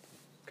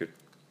 Good.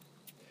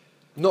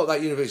 Not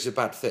that university is a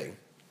bad thing.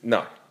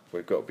 No,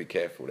 we've got to be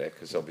careful there,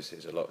 because obviously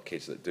there's a lot of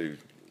kids that do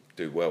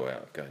well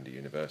out of going to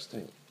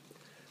university.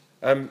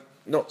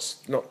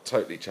 Not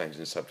totally changing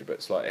the subject,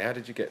 but slightly. How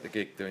did you get the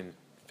gig doing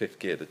Fifth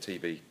Gear, the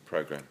TV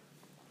programme?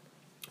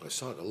 I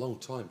started a long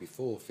time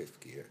before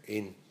Fifth Gear.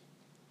 It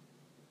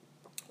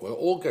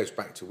all goes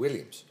back to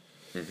Williams,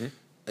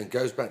 and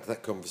goes back to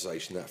that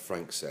conversation that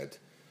Frank said,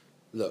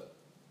 look,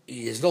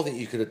 there's nothing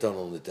you could have done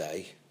on the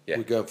day. Yeah.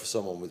 We're going for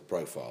someone with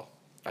profile.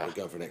 We're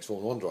going for an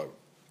ex-Formula 1 driver.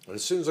 And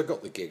as soon as I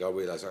got the gig, I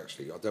realised,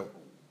 actually,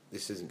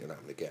 this isn't going to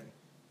happen again.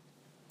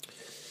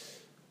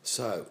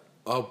 So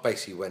I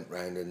basically went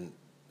round and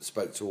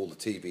spoke to all the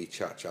TV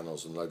chat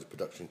channels and loads of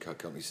production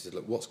companies. Said,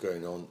 look, what's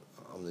going on?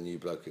 I'm the new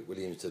bloke at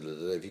Williams. Have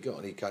you got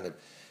any kind of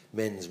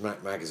men's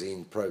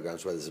magazine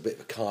programs where there's a bit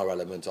of a car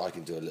element. I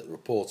can do a little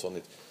report on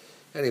it.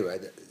 Anyway,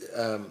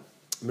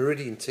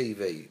 Meridian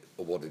TV,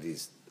 or what it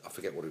is, I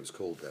forget what it was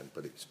called then,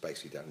 but it's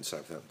basically down in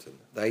Southampton.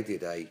 They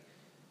did a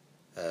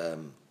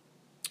kind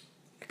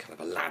of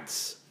a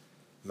lads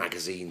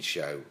magazine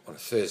show on a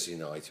Thursday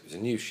night. It was a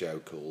new show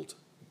called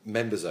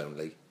Members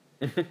Only,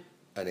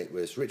 and it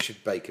was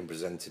Richard Bacon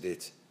presented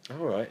it.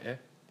 All right, yeah.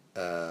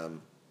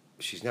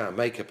 She's now a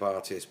makeup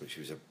artist, but she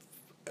was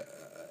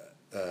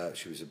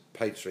a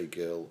page 3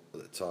 girl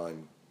at the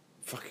time.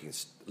 Fucking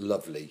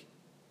lovely.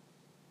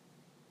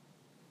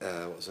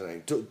 What was her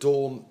name?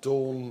 Dawn.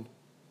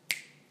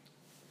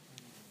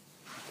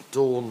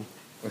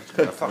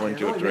 I'll find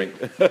you a drink.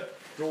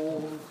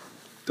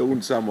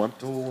 Dawn someone.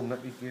 Dawn,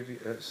 let me give you.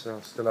 I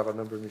still have a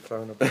number in my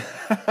phone.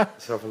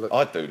 Let's have a look.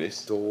 I'd do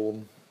this.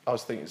 Dawn. I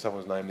was thinking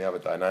someone's name the other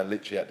day, and I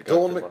literally had to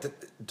go.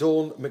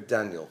 Dawn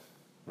McDaniel.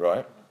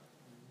 Right.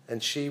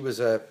 And she was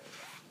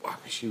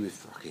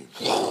fucking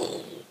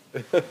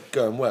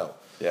going well.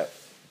 Yeah.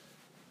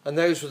 And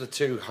those were the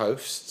two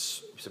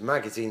hosts. It was a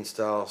magazine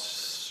style,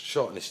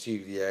 shot in a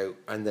studio,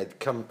 and they'd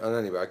come. And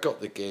anyway, I got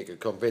the gig and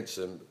convinced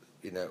them,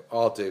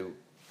 I'll do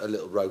a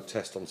little road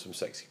test on some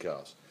sexy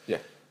cars. Yeah.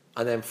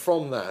 And then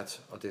from that,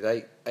 I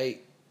did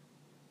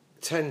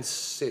 10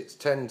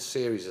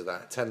 series of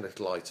that, 10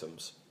 little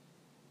items.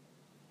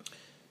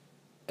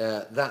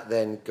 That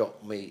then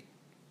got me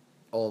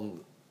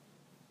on.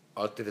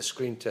 I did a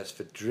screen test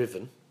for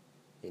Driven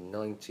in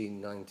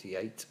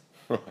 1998.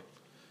 Right.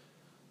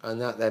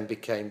 And that then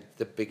became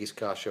the biggest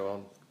car show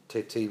on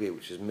TV,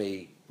 which was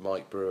me,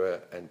 Mike Brewer,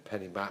 and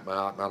Penny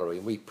Mallory,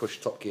 and we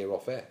pushed Top Gear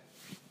off air.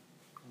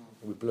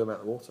 We blew them out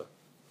of the water.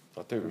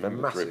 I do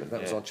remember massive. Driven,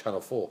 that was on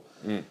Channel 4.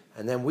 Mm.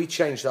 And then we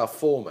changed our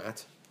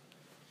format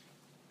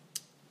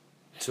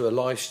to a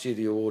live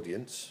studio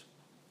audience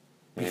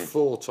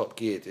before Top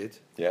Gear did,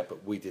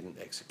 but we didn't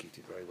execute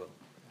it very well.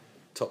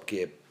 Top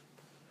Gear,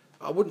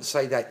 I wouldn't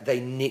say that they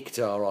nicked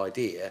our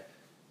idea,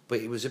 but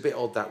it was a bit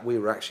odd that we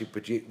were actually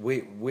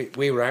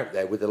we were out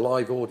there with a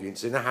live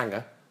audience in a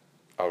hangar.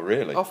 Oh,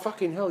 really? Oh,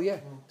 fucking hell, yeah.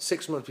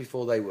 6 months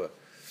before they were.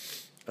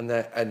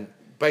 And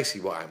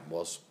basically what happened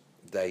was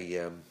they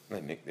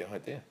nicked the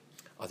idea.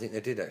 I think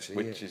they did actually,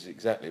 which is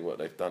exactly what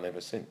they've done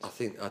ever since.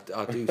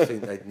 I do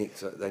think they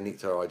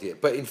nicked our idea.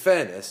 But in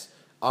fairness,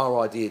 our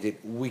idea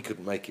we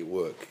couldn't make it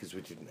work because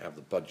we didn't have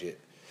the budget.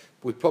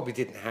 We probably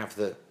didn't have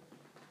the,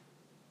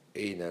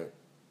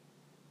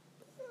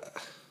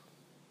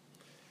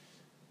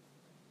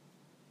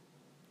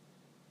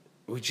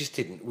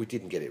 we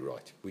didn't get it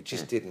right. We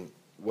just didn't,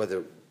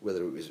 whether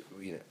it was,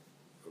 a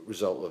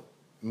result of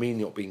me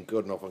not being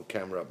good enough on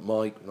camera,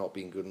 Mike not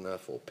being good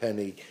enough, or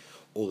Penny,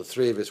 or the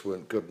three of us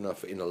weren't good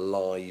enough in a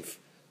live,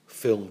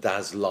 filmed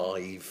as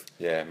live.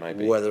 Yeah,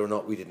 maybe. Whether or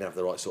not we didn't have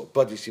the right sort of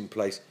budgets in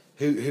place,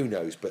 who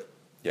knows? But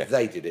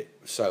they did it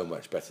so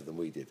much better than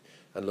we did.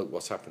 And look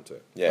what's happened to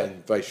it. Yeah.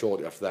 And very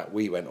shortly after that,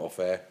 we went off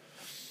air.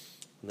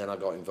 And then I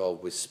got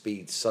involved with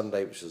Speed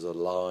Sunday, which was a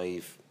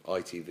live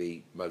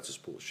ITV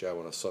motorsport show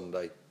on a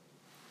Sunday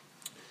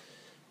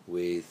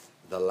with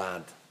the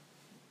lad,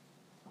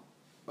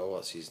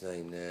 what's his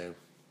name now?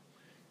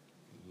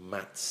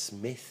 Matt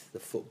Smith, the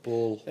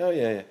football. Oh,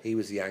 yeah. He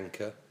was the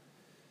anchor.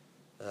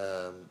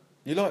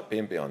 You like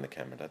being behind the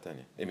camera, don't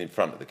you? In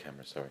front of the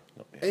camera, sorry.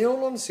 Not behind. In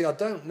all honesty, I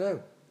don't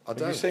know.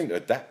 You seem to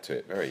adapt to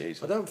it very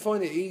easily. I don't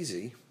find it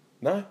easy.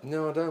 No?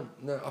 No, I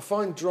don't. No, I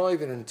find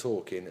driving and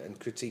talking and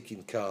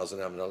critiquing cars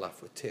and having a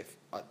laugh with Tiff,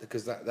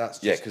 because that's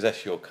just... Yeah, because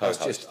that's your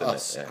co-host, that's just isn't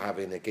us it? Yeah.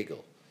 having a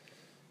giggle.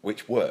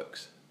 Which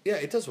works. Yeah,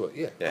 it does work,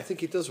 yeah. Yeah. I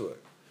think it does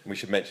work. We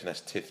should mention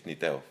that's Tiffany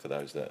Dell, for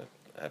those that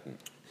haven't...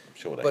 I'm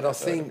sure they But I have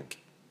heard of think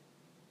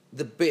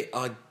the bit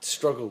I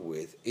struggle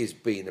with is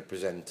being a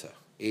presenter,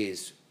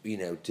 is,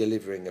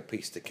 delivering a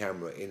piece to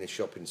camera in a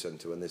shopping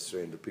centre when there's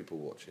 300 people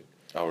watching.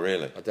 Oh,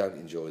 really? I don't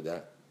enjoy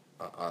that.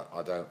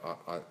 I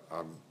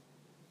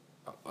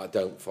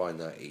don't find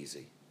that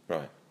easy.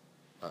 Right.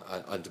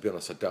 And to be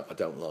honest, I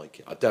don't like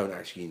it. I don't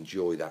actually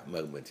enjoy that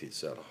moment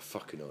itself. Oh,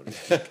 fucking hell.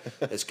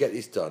 Let's get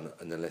this done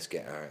and then let's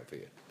get out of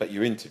here. But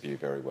you interview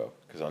very well,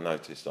 because I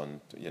noticed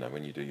on,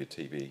 when you do your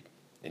TV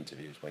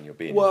interviews, when you're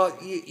being... Well,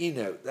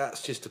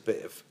 that's just a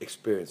bit of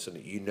experience, and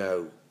you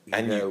know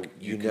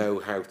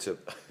how to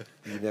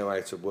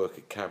work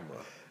a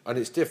camera, and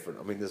it's different.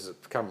 I mean, there's a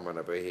cameraman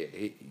over here.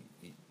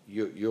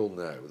 You'll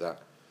know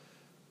that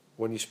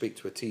when you speak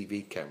to a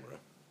TV camera,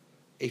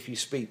 if you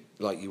speak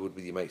like you would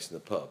with your mates in the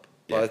pub,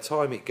 by the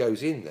time it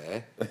goes in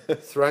there,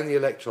 through the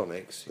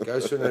electronics, it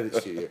goes to an edit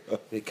studio, and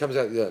it comes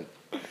out the end,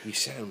 you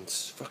sound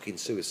fucking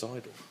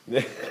suicidal.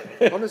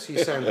 Honestly,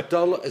 you sound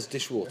dull as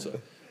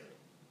dishwater.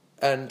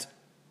 And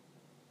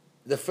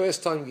the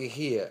first time you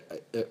hear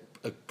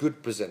a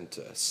good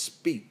presenter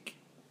speak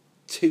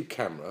to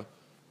camera,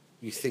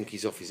 you think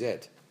he's off his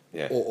head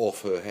or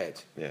off her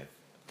head. Yeah.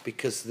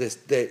 Because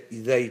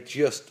they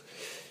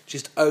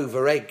just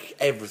over-egg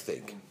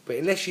everything. But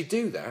unless you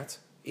do that,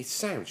 it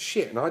sounds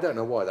shit, and I don't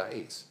know why that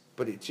is.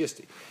 But it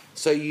just...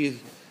 So you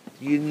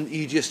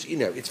just,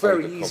 it's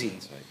very easy.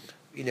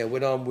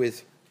 When I'm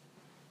with,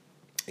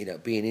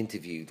 being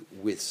interviewed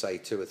with, say,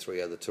 2 or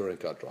 3 other touring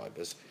car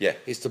drivers, Yeah.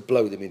 is to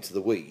blow them into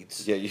the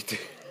weeds. Yeah, you do.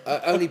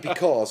 Only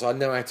because I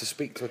know how to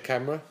speak to a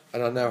camera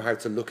and I know how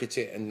to look at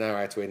it and know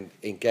how to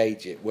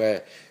engage it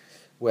where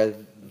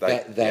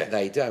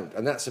they don't,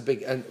 and that's a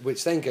big, and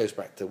which then goes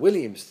back to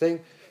Williams'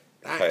 thing.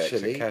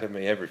 Actually,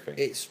 Academy, everything.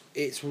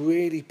 It's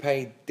really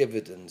paid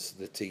dividends.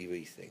 The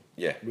TV thing,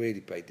 Yeah.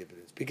 really paid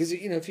dividends, because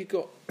if you've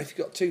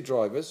got 2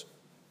 drivers,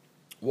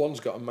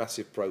 one's got a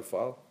massive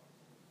profile,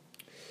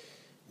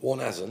 one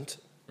hasn't,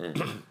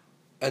 and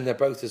they're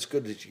both as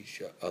good as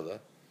each other.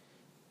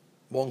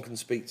 One can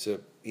speak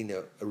to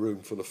a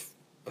room full of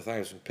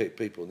 1,000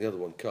 people, and the other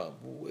one can't.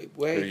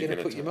 Where are you going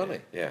to put your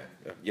money? Yeah,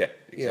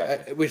 exactly.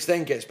 Yeah, which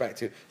then gets back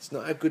to, it's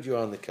not how good you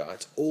are in the car;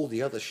 it's all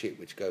the other shit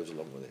which goes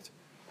along with it.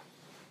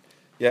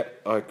 Yeah,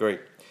 I agree.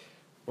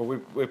 Well,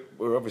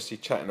 we're obviously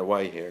chatting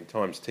away here, and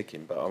time's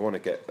ticking. But I want to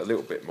get a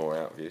little bit more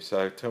out of you.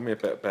 So tell me a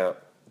bit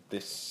about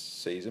this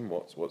season.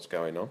 What's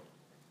going on?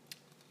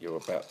 You're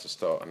about to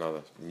start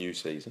another new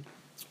season.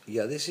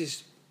 Yeah, this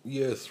is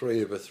year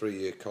 3 of a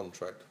 3-year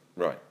contract.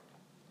 Right.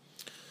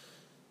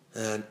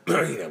 And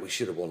we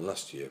should have won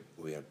last year.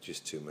 We had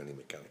just too many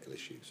mechanical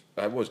issues.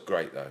 It was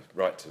great though,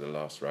 right to the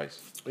last race.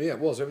 Yeah, it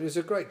was. I mean, it was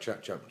a great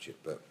track championship,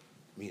 but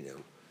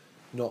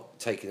not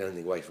taking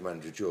anything away from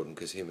Andrew Jordan,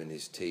 because him and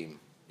his team,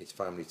 his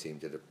family team,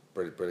 did a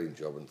brilliant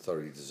job and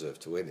thoroughly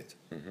deserved to win it.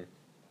 Mm-hmm.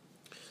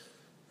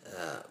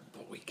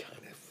 But we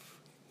kind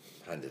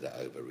of handed it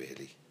over,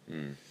 really.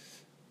 Mm.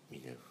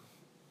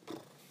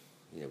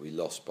 We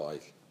lost by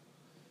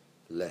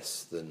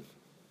less than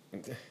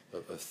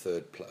a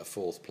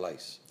fourth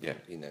place. Yeah.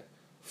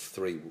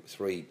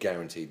 3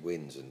 guaranteed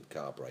wins and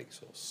car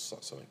breaks or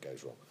something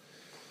goes wrong.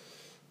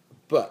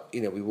 But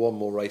we won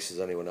more races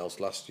than anyone else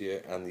last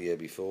year and the year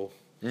before.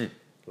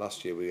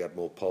 Last year we had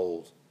more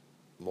poles,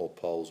 more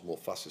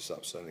fastest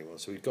laps than anyone.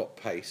 So we've got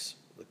pace.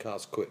 The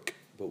car's quick,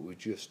 but we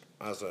just,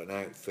 as an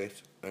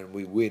outfit, and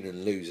we win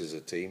and lose as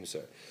a team. So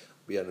it'd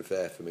be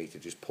unfair for me to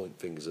just point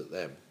fingers at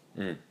them.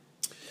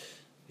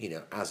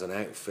 As an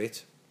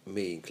outfit,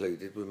 me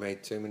included, we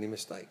made too many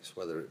mistakes,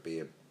 whether it be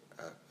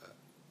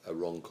a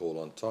wrong call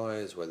on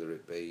tyres, whether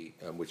it be,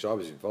 which I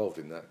was involved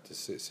in that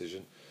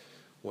decision,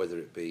 whether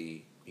it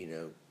be,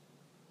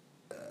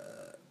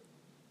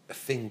 a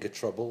finger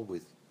trouble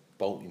with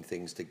bolting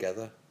things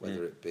together,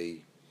 whether it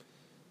be,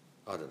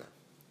 I don't know.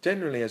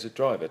 Generally, as a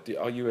driver,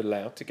 are you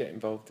allowed to get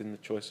involved in the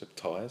choice of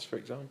tyres, for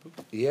example?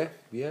 Yeah.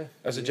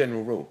 As a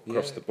general rule,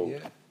 across the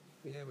board?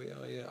 Yeah, we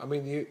are, yeah. I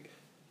mean,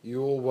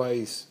 you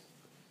always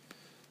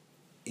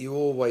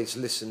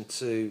listen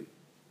to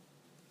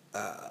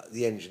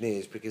the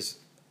engineers, because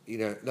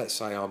let's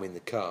say I'm in the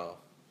car,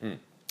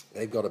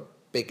 they've got a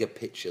bigger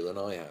picture than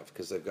I have,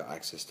 because they've got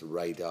access to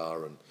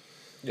radar and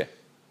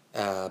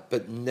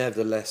but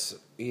nevertheless,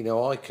 I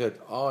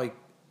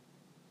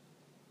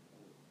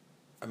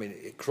mean,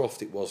 at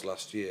Croft it was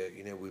last year.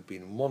 We've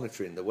been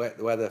monitoring the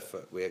weather.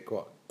 We had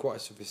quite a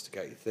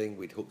sophisticated thing.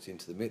 We'd hooked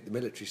into the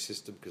military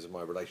system because of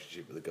my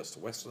relationship with Augusta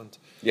Westland.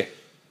 Yeah.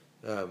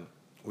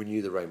 We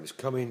knew the rain was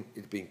coming.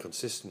 It'd been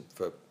consistent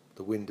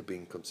the wind had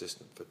been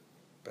consistent for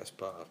best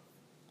part of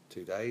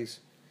 2 days,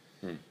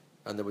 and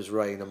there was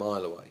rain a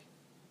mile away,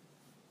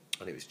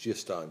 and it was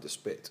just starting to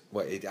spit.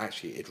 Well,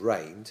 it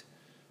rained,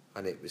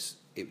 and it was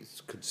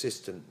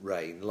consistent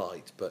rain,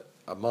 light, but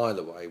a mile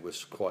away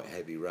was quite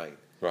heavy rain.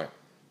 Right.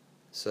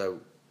 So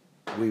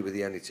we were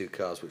the only 2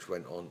 cars which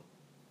went on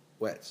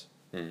wets,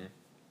 and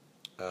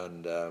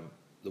the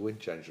wind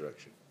changed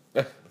direction.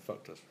 It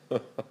fucked us.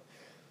 Well,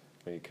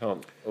 you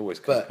can't always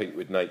compete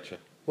with nature.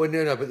 Well,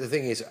 no, but the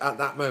thing is, at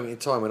that moment in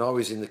time when I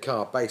was in the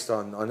car, based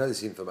on, I know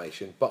this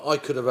information, but I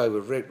could have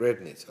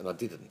overridden it, and I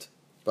didn't.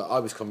 But I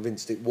was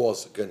convinced that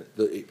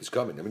it was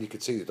coming. I mean, you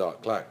could see the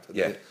dark cloud, and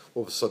then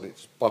all of a sudden it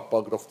just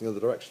buggered off in the other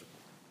direction.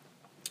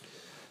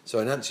 So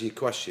in answer to your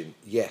question,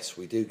 yes,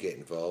 we do get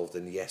involved,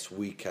 and yes,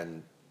 I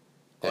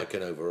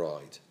can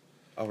override.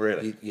 Oh,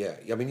 really?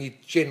 I mean, you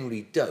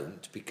generally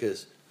don't,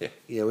 because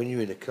when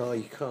you're in a car,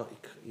 you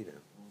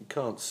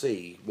can't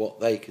see what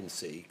they can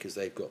see because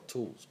they've got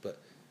tools. But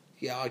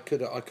yeah, I could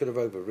have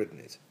overridden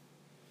it,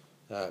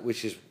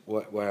 which is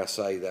where I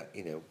say that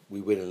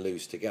we win and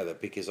lose together,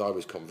 because I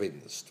was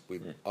convinced.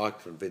 I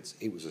convinced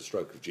it was a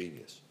stroke of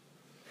genius,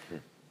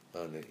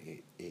 and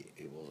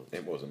it wasn't.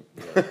 It wasn't.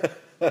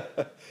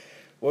 Yeah.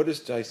 What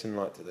does Jason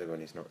like to do when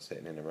he's not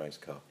sitting in a race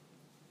car?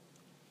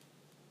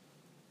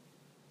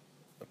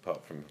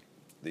 Apart from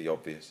the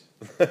obvious.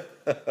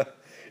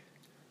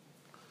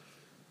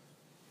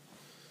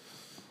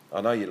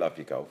 I know you love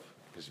your golf.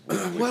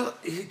 Well,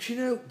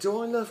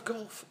 do I love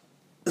golf?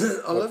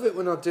 I love it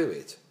when I do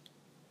it.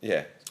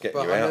 Yeah, it's getting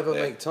but you I out never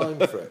there. make time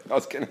for it. I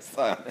was going to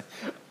say.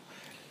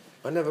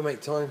 I never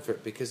make time for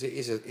it because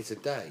it's a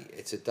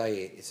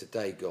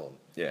day gone.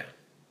 Yeah.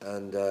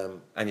 And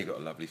you've got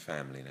a lovely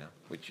family now,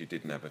 which you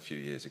didn't have a few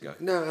years ago.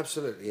 No,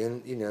 absolutely,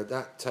 and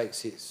that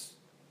takes its,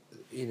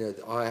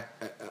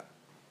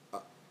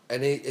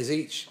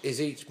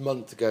 as each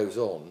month goes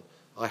on,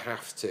 I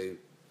have to,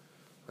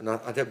 and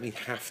I don't mean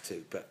have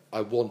to, but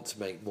I want to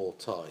make more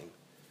time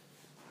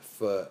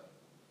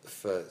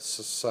for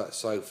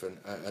Soph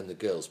and the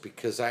girls,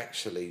 because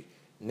actually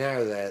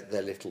now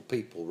they're little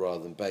people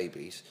rather than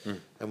babies,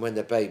 and when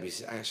they're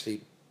babies,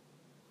 actually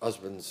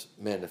husbands,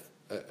 men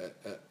are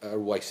a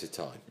waste of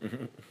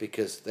time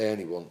because they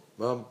only want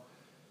mum.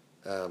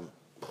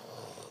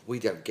 We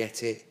don't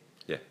get it.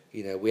 Yeah.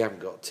 You know, we haven't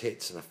got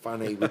tits and a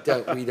fanny. We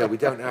don't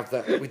have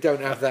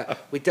that.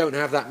 We don't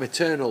have that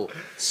maternal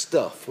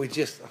stuff. We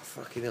just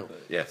fucking hell.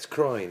 Yeah. It's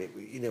crying.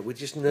 We're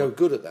just no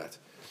good at that.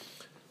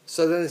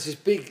 So then there's this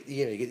big,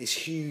 you get this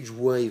huge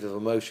wave of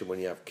emotion when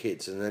you have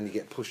kids, and then you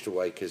get pushed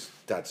away because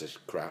dad's a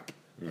crap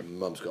and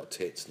mum's got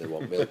tits and they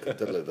want milk and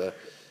da-da-da.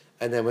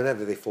 And then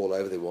whenever they fall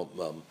over, they want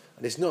mum.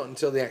 And it's not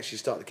until they actually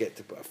start to get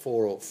to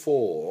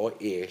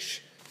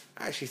four-ish,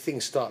 actually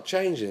things start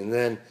changing, and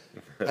then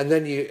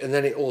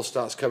it all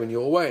starts coming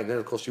your way, and then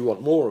of course you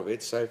want more of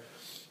it. So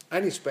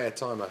any spare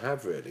time I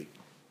have, really,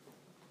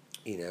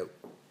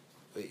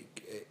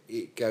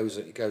 it goes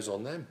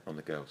on them. On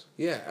the girls.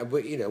 Yeah, and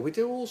we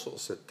do all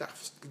sorts of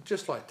daft,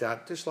 just like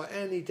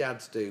any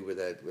dads do with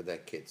their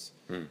kids,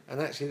 and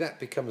actually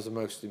that becomes the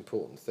most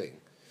important thing,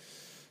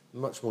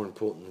 much more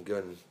important than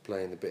going and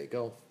playing a bit of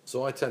golf.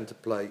 So I tend to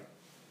play,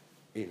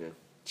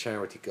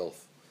 charity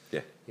golf.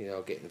 Yeah.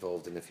 I'll get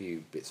involved in a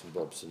few bits and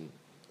bobs, and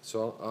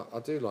so I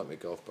do like my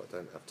golf, but I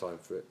don't have time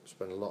for it. I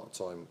spend a lot of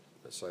time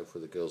at Soph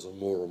with the girls, and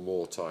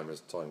more time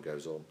as time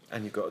goes on.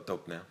 And you've got a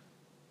dog now.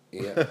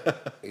 Yeah,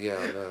 yeah,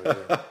 I know.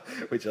 Yeah.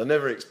 Which I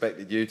never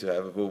expected you to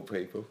have, of all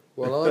people.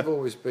 Well, I've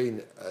always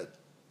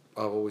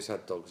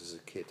had dogs as a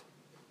kid.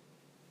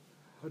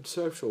 And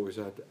Soph's always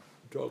had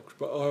dogs,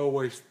 but I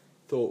always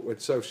thought when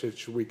Soph said,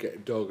 "Should we get a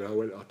dog?" and I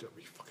went, "Oh, don't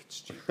be fucking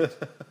stupid.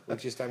 We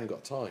just haven't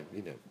got time,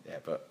 Yeah,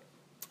 but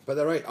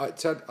they're right. I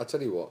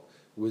tell you what,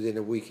 within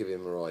a week of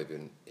him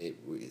arriving, it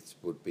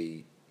would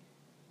be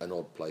an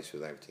odd place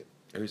without him.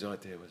 whose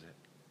idea was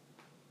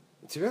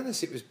it? To be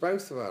honest, it was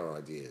both of our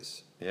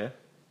ideas. Yeah?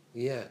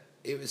 Yeah,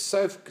 it was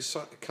Soph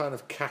kind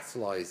of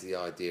catalysed the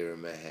idea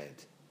in my head.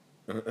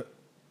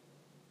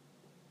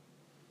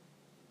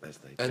 As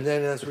they do. And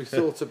then as we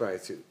thought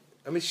about it,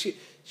 I mean, she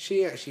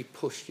actually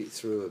pushed it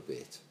through a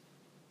bit.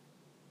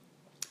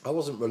 I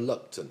wasn't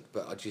reluctant,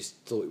 but I just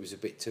thought it was a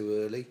bit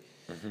too early.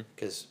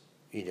 Because,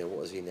 what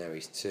was he now?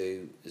 He's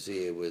 2.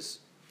 Zia was,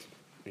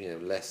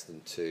 less than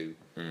 2.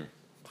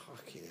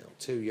 Fucking hell,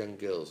 2 young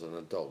girls and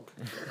a dog.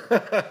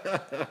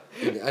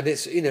 And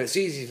it's, it's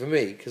easy for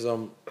me because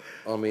I'm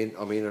in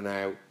and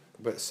out,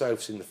 but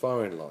Soph's in the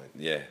firing line.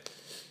 Yeah.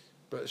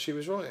 But she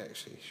was right,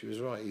 actually. She was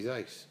right. He's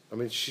ace. I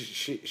mean,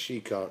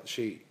 she can't.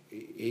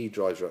 He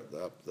drives her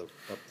up the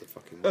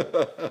fucking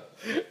wall.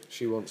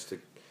 She wants to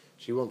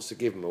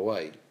give him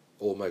away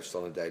almost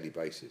on a daily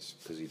basis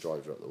because he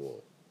drives her up the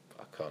wall.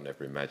 I can't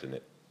ever imagine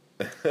it.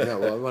 No,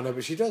 well, no,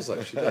 but she does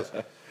though. She does.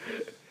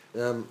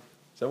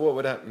 So what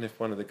would happen if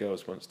one of the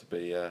girls wants to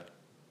be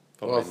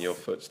following your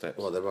footsteps?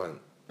 Well, they won't.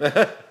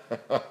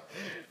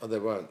 Oh, they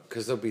won't,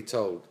 because they'll be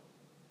told,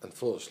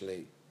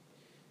 unfortunately,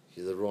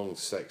 you're the wrong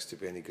sex to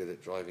be any good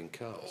at driving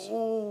cars.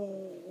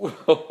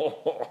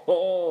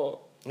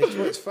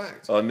 It's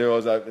fact. I knew I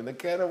was opening a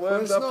can of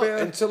worms Well, up here.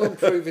 until I'm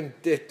proven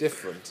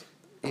different.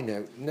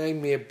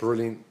 Name me a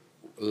brilliant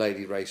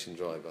lady racing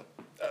driver.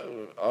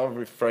 I'll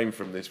refrain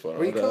from this one.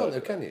 Well, you can't,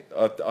 though, can you?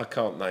 I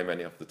can't name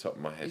any off the top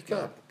of my head. You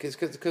can't,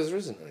 because there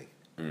isn't any.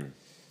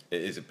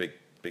 It is a big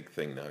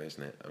thing, though,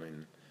 isn't it? I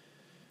mean,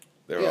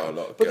 there Yeah, are a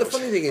lot of but girls. the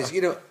funny thing is,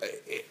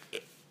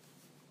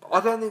 I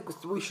don't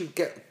think we should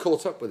get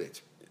caught up with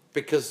it,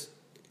 because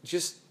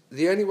just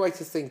the only way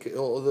to think,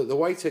 or the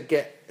way to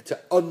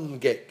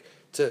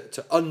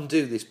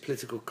undo this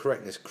political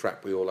correctness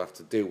crap we all have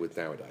to deal with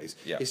nowadays,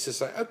 is to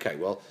say, okay,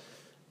 well,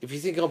 if you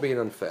think I'm being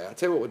unfair, I'll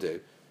tell you what we'll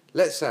do.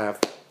 Let's have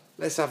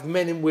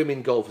men and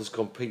women golfers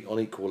compete on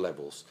equal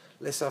levels.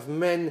 Let's have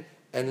men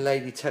and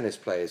lady tennis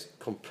players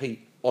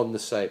compete on the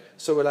same.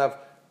 So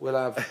we'll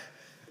have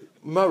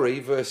Murray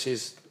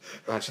versus.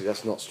 Actually,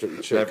 that's not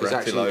strictly true.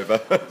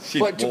 Navratilova. But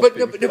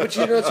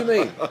you know what I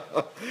mean.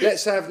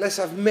 Let's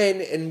have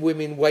men and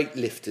women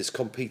weightlifters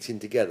competing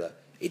together.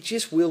 It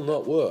just will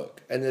not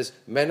work. And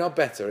men are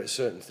better at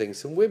certain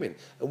things than women,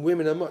 and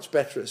women are much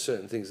better at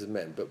certain things than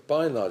men. But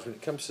by and large, when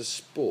it comes to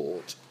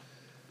sport,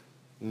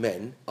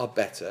 men are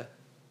better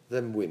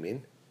than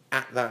women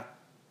at that.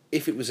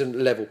 If it was a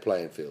level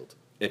playing field.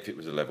 If it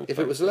was a level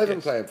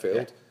playing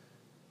field,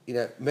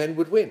 men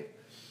would win.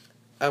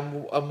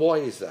 And why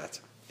is that?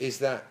 Is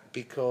that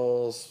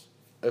because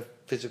of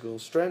physical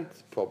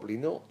strength? Probably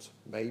not.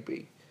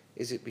 Maybe.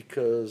 Is it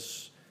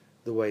because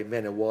the way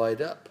men are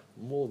wired up?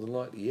 More than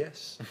likely,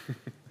 yes.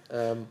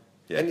 And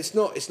it's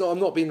not. I'm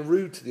not being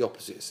rude to the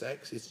opposite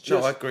sex. It's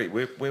just. No, I agree.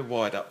 We're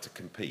wired up to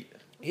compete.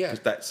 Yeah.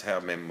 Because that's how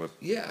men were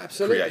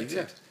absolutely.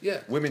 created. Yeah.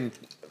 Women,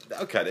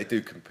 okay, they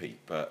do compete,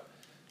 but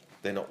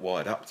they're not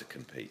wired up to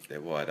compete.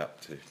 They're wired up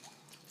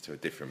to a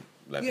different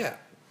level. Yeah.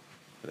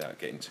 Without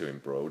getting too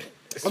embroiled.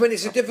 I mean,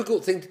 it's a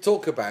difficult thing to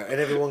talk about, and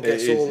everyone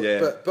gets all.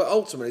 Yeah. But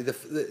ultimately,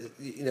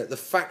 the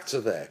facts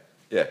are there.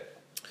 Yeah.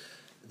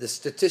 The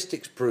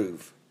statistics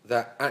prove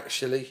that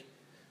actually,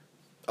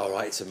 all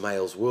right, it's a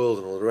male's world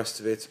and all the rest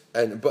of it.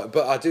 But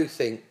I do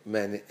think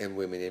men and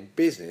women in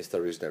business,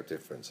 there is no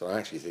difference. And I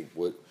actually think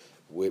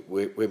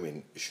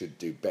women should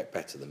do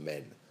better than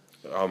men.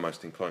 I'm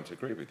almost inclined to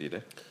agree with you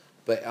there.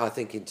 But I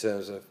think in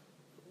terms of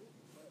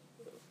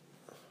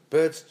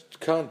birds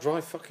can't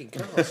drive fucking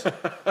cars.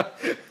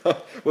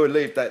 We'll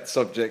leave that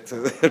subject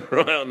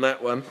right on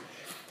that one.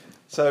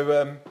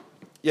 So,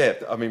 yeah,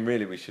 I mean,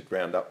 really, we should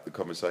round up the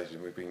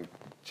conversation. We've been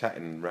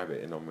chatting and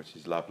rabbiting on, which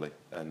is lovely.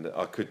 And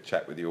I could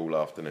chat with you all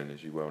afternoon,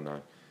 as you well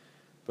know.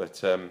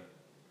 But,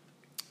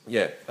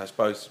 yeah, I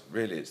suppose,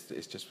 really,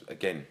 it's just,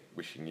 again,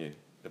 wishing you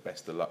the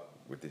best of luck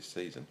with this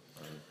season.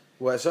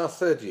 Well, it's our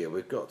third year.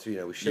 We've got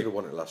to, we should have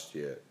won it last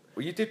year.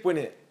 Well, you did win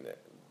it.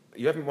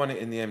 You haven't won it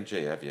in the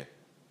MG, have you?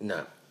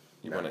 No.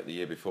 You won it the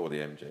year before the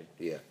MG.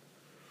 Yeah.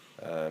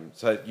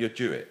 So you're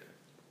due it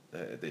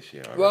this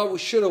year. Well, we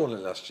should have won it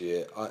last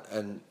year.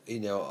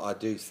 I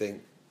do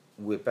think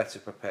we're better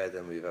prepared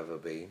than we've ever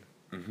been.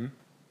 Mm-hmm.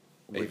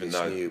 With Even this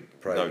though new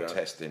program. no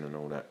testing and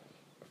all that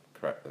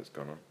crap that's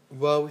gone on.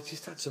 Well, we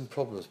just had some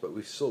problems, but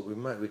we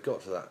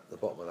got to the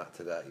bottom of that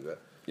today.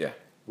 But Yeah.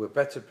 we're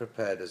better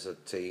prepared as a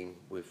team.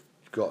 We've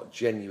got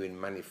genuine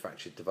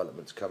manufactured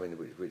developments coming,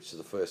 which is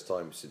the first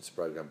time since the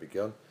program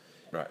begun.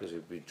 Right. Because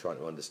we've been trying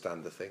to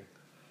understand the thing.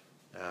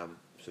 So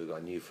we've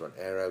got a new front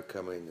aero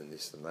coming and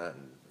this and that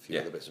and a few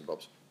other bits and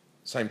bobs.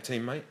 Same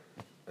teammate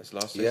as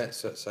last season? Yeah,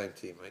 so same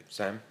teammate.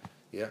 Sam?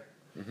 Yeah.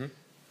 Mm-hmm.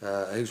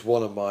 Who's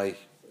one of my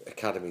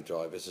academy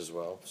drivers as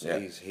well. So Yeah.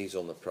 he's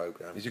on the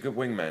program. He's a good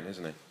wingman,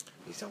 isn't he?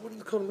 I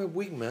wouldn't call him a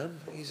wingman.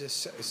 He's a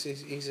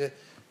selfish,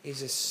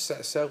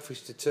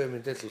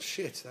 determined little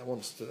shit that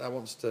wants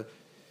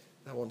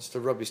to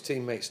rub his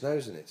teammates'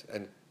 nose in it,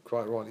 and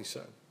quite rightly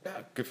so.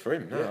 Yeah, good for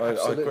him. No, Yeah, I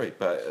absolutely. agree.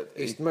 But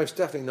He's most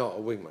definitely not a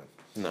wingman.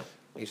 no.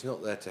 He's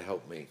not there to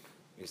help me.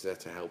 He's there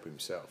to help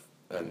himself.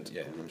 And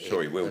yeah, I'm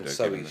sure he will and do.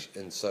 So given he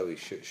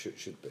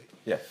should be.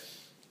 yeah.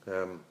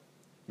 Um,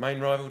 Main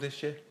rival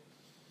this year?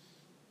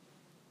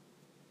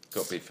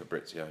 Got to be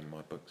Fabrizio in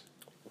my books.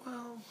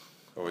 well,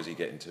 Or is he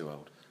getting too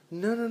old?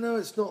 no,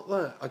 it's not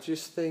that. I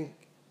just think.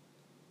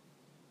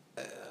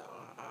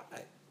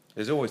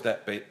 There's always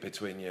that bit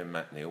between you and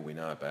Matt Neal we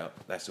know about.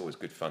 That's always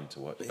good fun to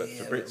watch. But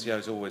Yeah,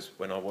 Fabrizio's always,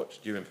 when I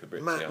watched you and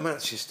Fabrizio...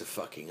 Matt's just a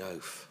fucking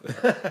oaf.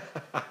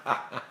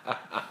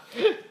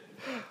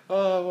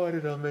 Oh, why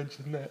did I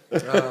mention that?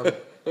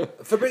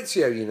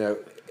 Fabrizio,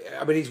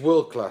 I mean, he's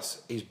world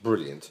class. He's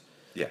brilliant.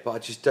 Yeah. But I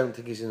just don't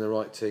think he's in the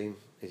right team.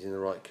 He's in the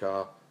right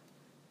car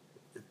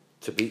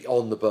to be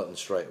on the button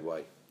straight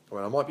away. I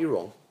mean, I might be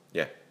wrong,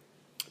 Yeah.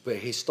 but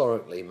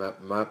historically,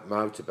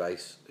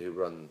 Motorbase, who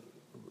run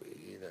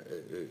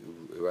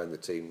the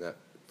team that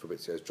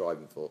Fabrizio's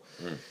driving for,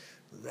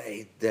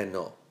 they're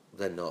not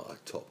a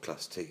top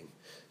class team.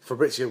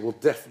 Fabrizio will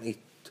definitely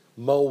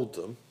mould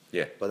them,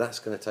 but that's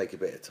going to take a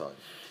bit of time.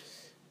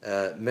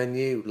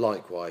 Menu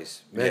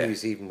likewise.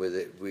 Menu's even with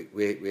it.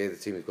 We're the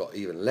team who've got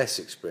even less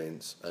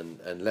experience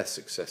and less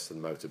success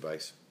than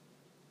Motorbase.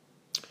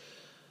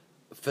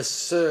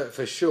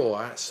 For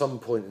sure, at some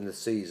point in the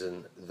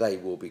season, they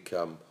will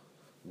become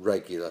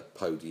regular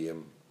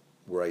podium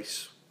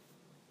race.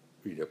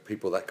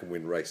 People that can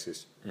win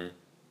races. But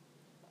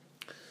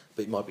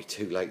it might be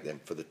too late then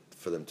for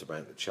them to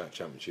mount the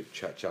championship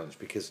challenge,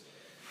 because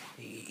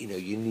you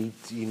need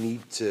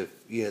to.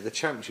 The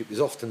championship is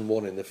often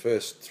won in the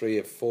first 3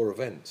 or 4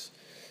 events.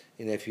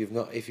 If you've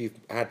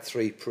had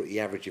 3 pretty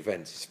average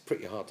events, it's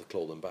pretty hard to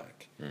claw them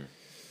back.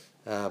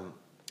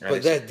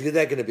 But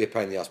they're going to be a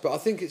pain in the ass. But I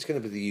think it's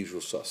going to be the usual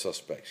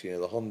suspects. The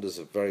Hondas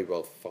are very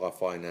well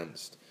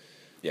financed.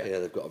 Yeah.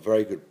 They've got a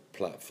very good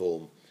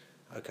platform.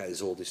 Okay,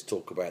 there's all this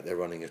talk about they're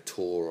running a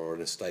Tour or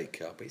an estate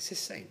car, but it's the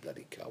same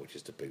bloody car with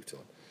just a boot on.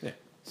 Yeah.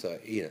 So,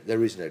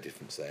 there is no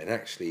difference there. And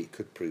actually, it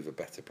could prove a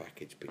better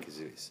package because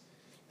of its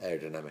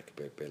aerodynamic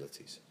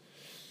abilities.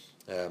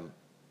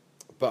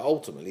 But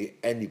ultimately,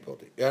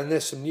 anybody. And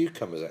there's some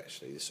newcomers,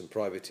 actually. There's some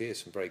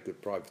privateers, some very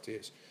good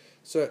privateers.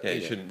 So Yeah,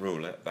 you shouldn't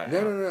rule that out.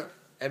 No.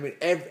 I mean,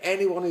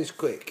 anyone who's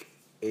quick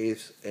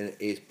is an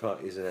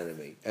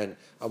enemy. And,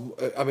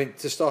 I mean,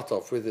 to start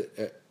off with,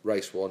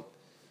 race 1,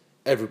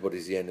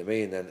 everybody's the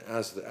enemy, and then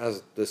as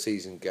the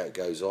season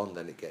goes on,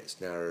 then it gets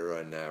narrower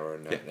and narrower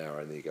and narrower,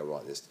 and then you go,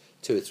 right, there's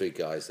 2 or 3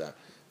 guys that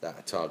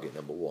are target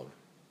number 1,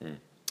 and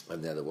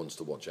they're the ones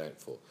to watch out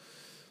for,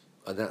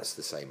 and that's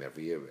the same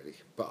every year, really.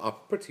 But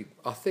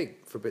I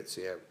think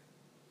Fabrizio,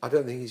 I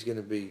don't think he's going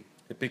to be.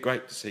 It'd be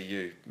great to see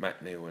you,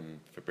 Matt Neal and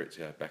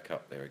Fabrizio back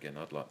up there again.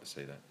 I'd like to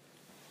see that.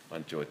 I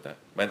enjoyed that.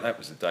 That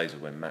was the days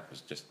of when Matt was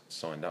just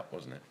signed up,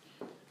 wasn't it?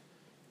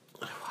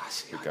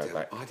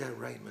 I don't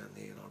rate Matt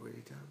Neal, I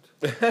really don't.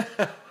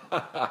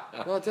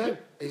 No, I don't.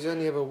 He's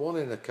only ever won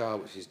in a car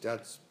which his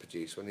dad's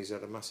produced when he's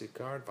had a massive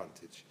car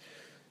advantage.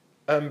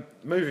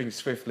 Moving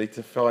swiftly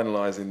to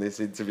finalising this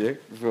interview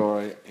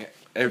before I get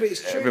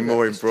It's ever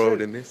more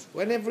embroiled in this.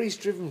 Whenever he's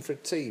driven for a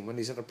team, when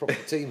he's had a proper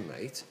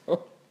teammate,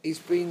 he's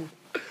been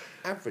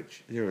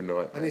average. You're a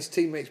nightmare. And his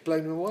teammates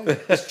blown him away.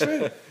 It's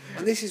true.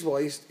 And this is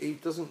why he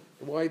doesn't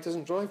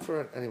drive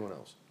for anyone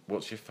else.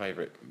 What's your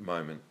favourite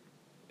moment,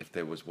 if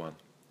there was one,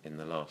 in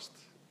the last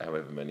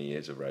however many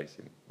years of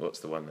racing? What's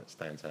the one that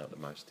stands out the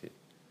most to you?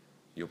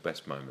 Your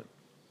best moment.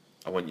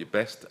 I want your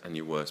best and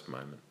your worst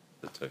moment,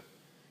 the two.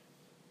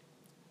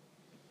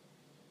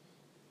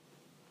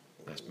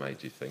 That's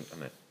made you think,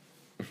 hasn't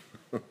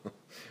it?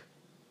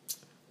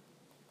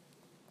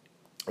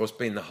 What's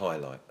been the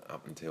highlight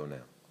up until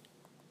now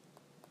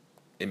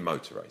in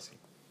motor racing?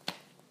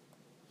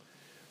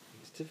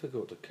 It's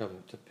difficult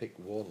to pick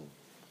one.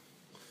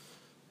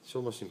 It's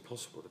almost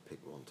impossible to pick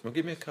one. Well,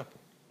 give me a couple.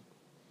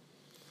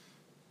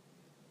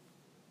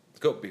 It's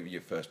got to be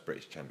your first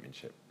British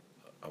Championship.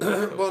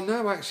 Well,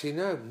 no, actually,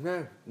 no,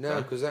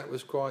 No? because that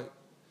was quite.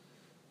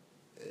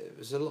 It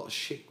was a lot of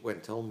shit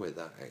went on with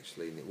that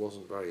actually, and it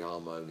wasn't very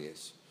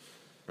harmonious.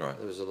 Right.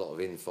 There was a lot of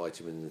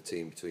infighting within the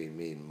team between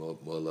me and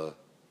Muller.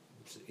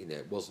 You know,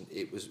 it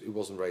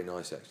wasn't very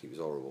nice actually. It was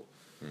horrible.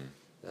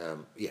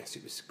 Yes,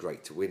 it was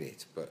great to win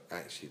it, but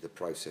actually the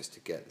process to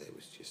get there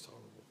was just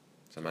horrible.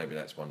 So maybe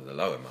that's one of the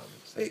lower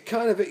moments. Then. It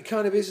kind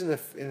of is in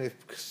a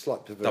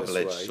slight perverse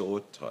Double-edged way.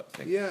 sword type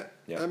thing. Yeah.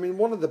 Yeah. I mean,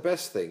 one of the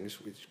best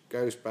things, which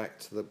goes back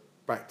to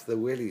the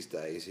Willies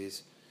days,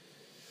 is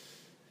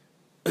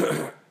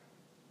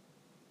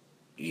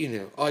you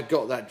know, I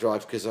got that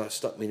drive because I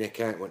stuck my neck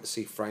out, went to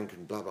see Frank,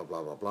 and blah blah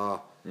blah blah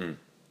blah.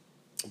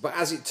 But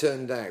as it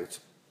turned out,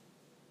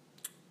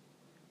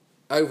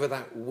 over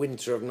that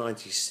winter of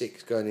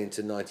 '96 going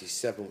into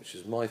 '97, which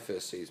was my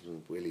first season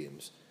with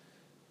Williams,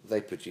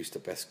 they produced the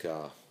best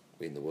car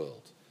in the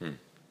world.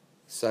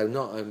 So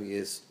not only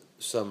is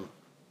some,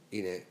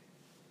 you know,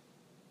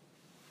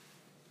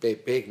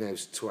 big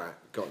nosed twat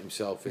got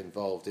himself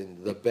involved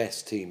in the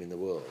best team in the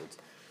world,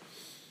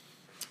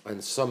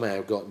 and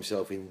somehow got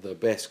himself in the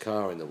best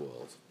car in the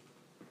world.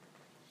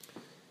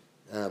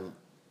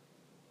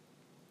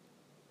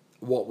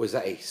 What was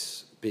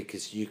ace?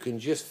 Because you can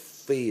just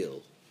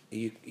feel,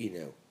 you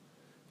know,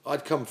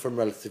 I'd come from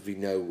relatively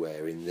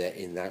nowhere in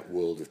that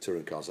world of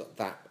touring cars, at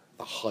the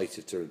height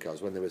of touring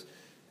cars, when there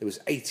was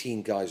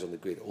 18 guys on the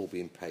grid, all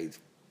being paid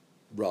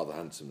rather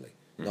handsomely.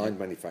 9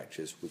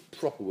 manufacturers with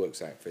proper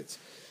works outfits,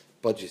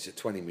 budgets of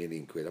 20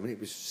 million quid. I mean, it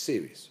was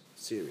serious.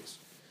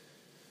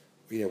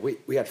 You know,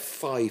 we had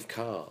 5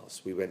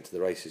 cars we went to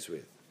the races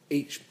with.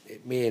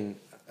 Me and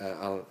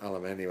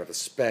Alan Manny had a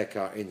spare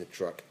car in the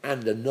truck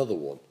and another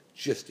one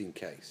just in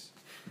case.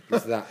 I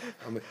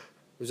mean, it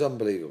was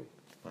unbelievable.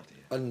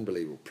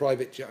 Unbelievable.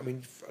 Private jet, I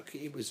mean,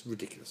 it was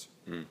ridiculous.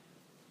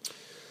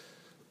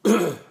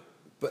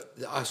 But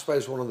I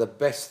suppose one of the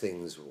best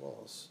things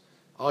was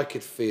I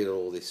could feel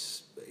all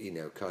this, you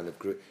know, kind of,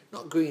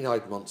 not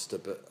green-eyed monster,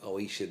 but, oh,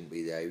 he shouldn't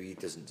be there, he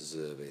doesn't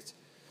deserve it.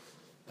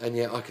 And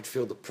yet I could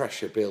feel the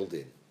pressure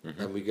building.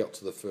 And we got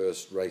to the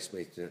first race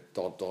meeting at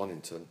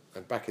Donington.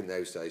 And back in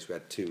those days, we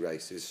had 2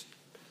 races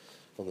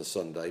on the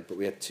Sunday, but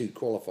we had 2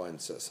 qualifying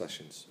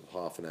sessions of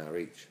half an hour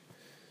each.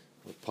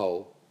 A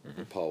pole,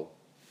 and pole.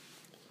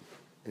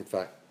 In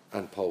fact,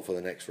 and pole for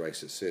the next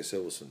race at Sir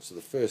Silverstone. So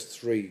the first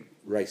 3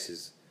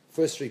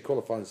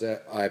 qualifying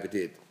there I ever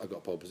did, I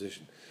got pole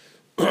position.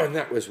 And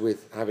that was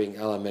with having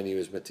Alan Menny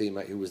as my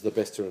teammate, who was the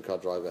best touring car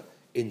driver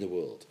in the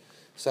world.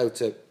 So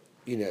to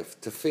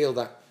feel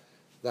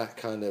that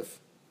kind of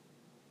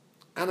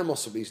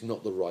animosity is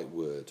not the right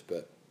word,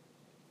 but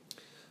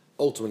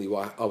ultimately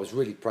I was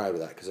really proud of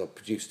that because I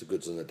produced the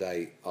goods on the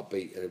day. I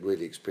beat a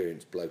really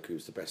experienced bloke who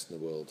was the best in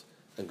the world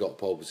and got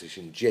pole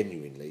position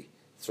genuinely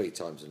 3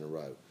 times in a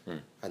row,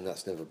 and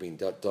that's never been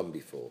done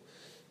before.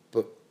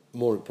 But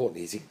more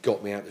importantly is it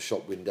got me out the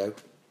shop window.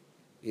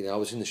 You know, I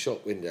was in the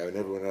shop window and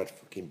everyone had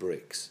fucking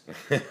bricks.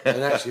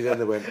 And actually then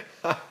they went,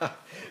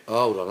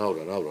 hold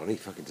on, he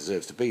fucking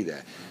deserves to be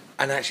there.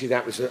 And actually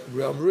that was,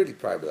 I'm really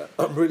proud of that.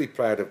 I'm really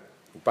proud of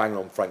banging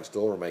on Frank's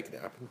door and making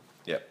it happen.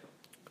 Yep.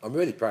 I'm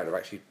really proud of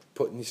actually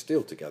putting this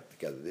deal together,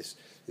 this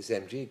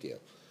MG deal.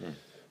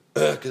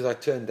 Because I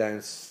turned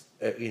down,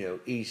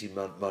 easy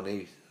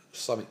money,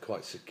 something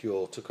quite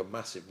secure, took a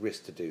massive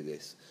risk to do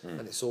this,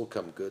 and it's all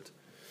come good.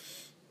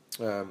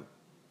 But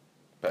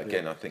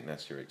again, I think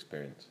that's your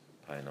experience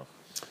paying off.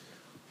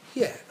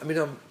 Yeah, I mean,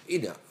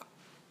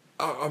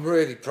 I'm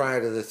really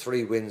proud of the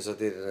 3 wins I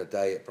did in a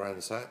day at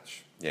Brands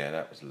Hatch. Yeah,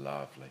 that was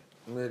lovely.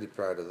 I'm really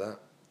proud of that.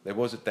 There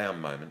was a down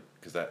moment,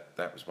 because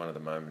that was one of the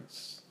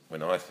moments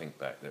when I think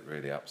back that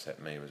really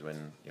upset me, was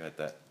when you had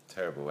that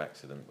terrible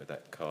accident with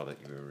that car that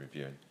you were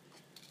reviewing.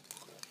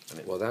 And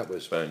it that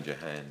was burned your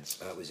hands.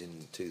 That was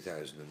in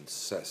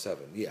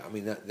 2007. Yeah, I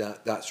mean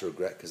that's a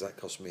regret because that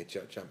cost me a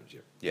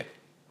championship. Yeah.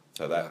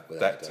 So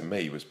that to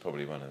me was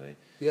probably one of the...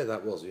 Yeah,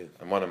 that was, yeah.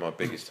 And one of my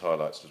biggest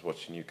highlights was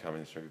watching you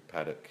coming through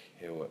Paddock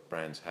Hill at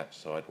Brands Hatch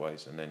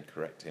sideways and then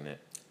correcting it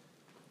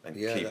and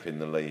keeping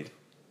the lead.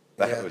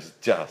 That was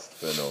just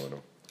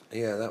phenomenal.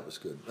 Yeah, that was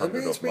good. I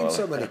mean, it's been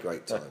so many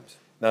great times.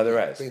 No, there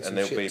has, and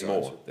there'll be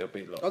more. There'll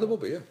be lots. Oh, there will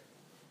be, yeah.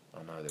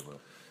 I know there will.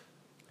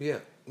 Yeah.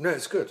 No,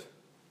 it's good.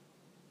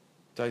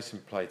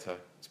 Jason Plato,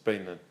 it's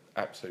been an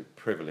absolute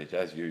privilege,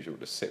 as usual,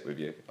 to sit with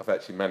you. I've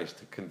actually managed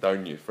to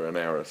condone you for an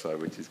hour or so,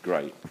 which is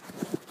great.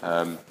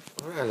 How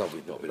long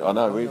we've not been I on?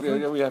 know,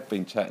 we have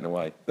been chatting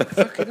away.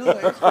 Fucking hell,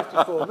 it's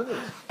 54 minutes.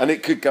 And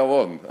it could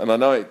go on, and I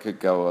know it could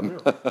go on.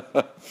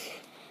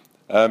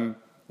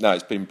 No,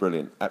 it's been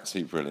brilliant,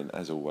 absolutely brilliant,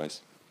 as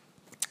always.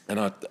 And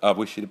I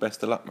wish you the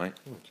best of luck, mate.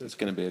 It's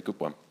going to be a good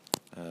one.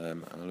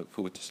 And I look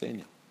forward to seeing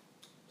you.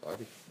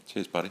 Sorry.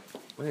 Cheers, buddy.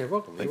 Well, you're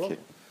welcome. Thank You're you.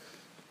 welcome.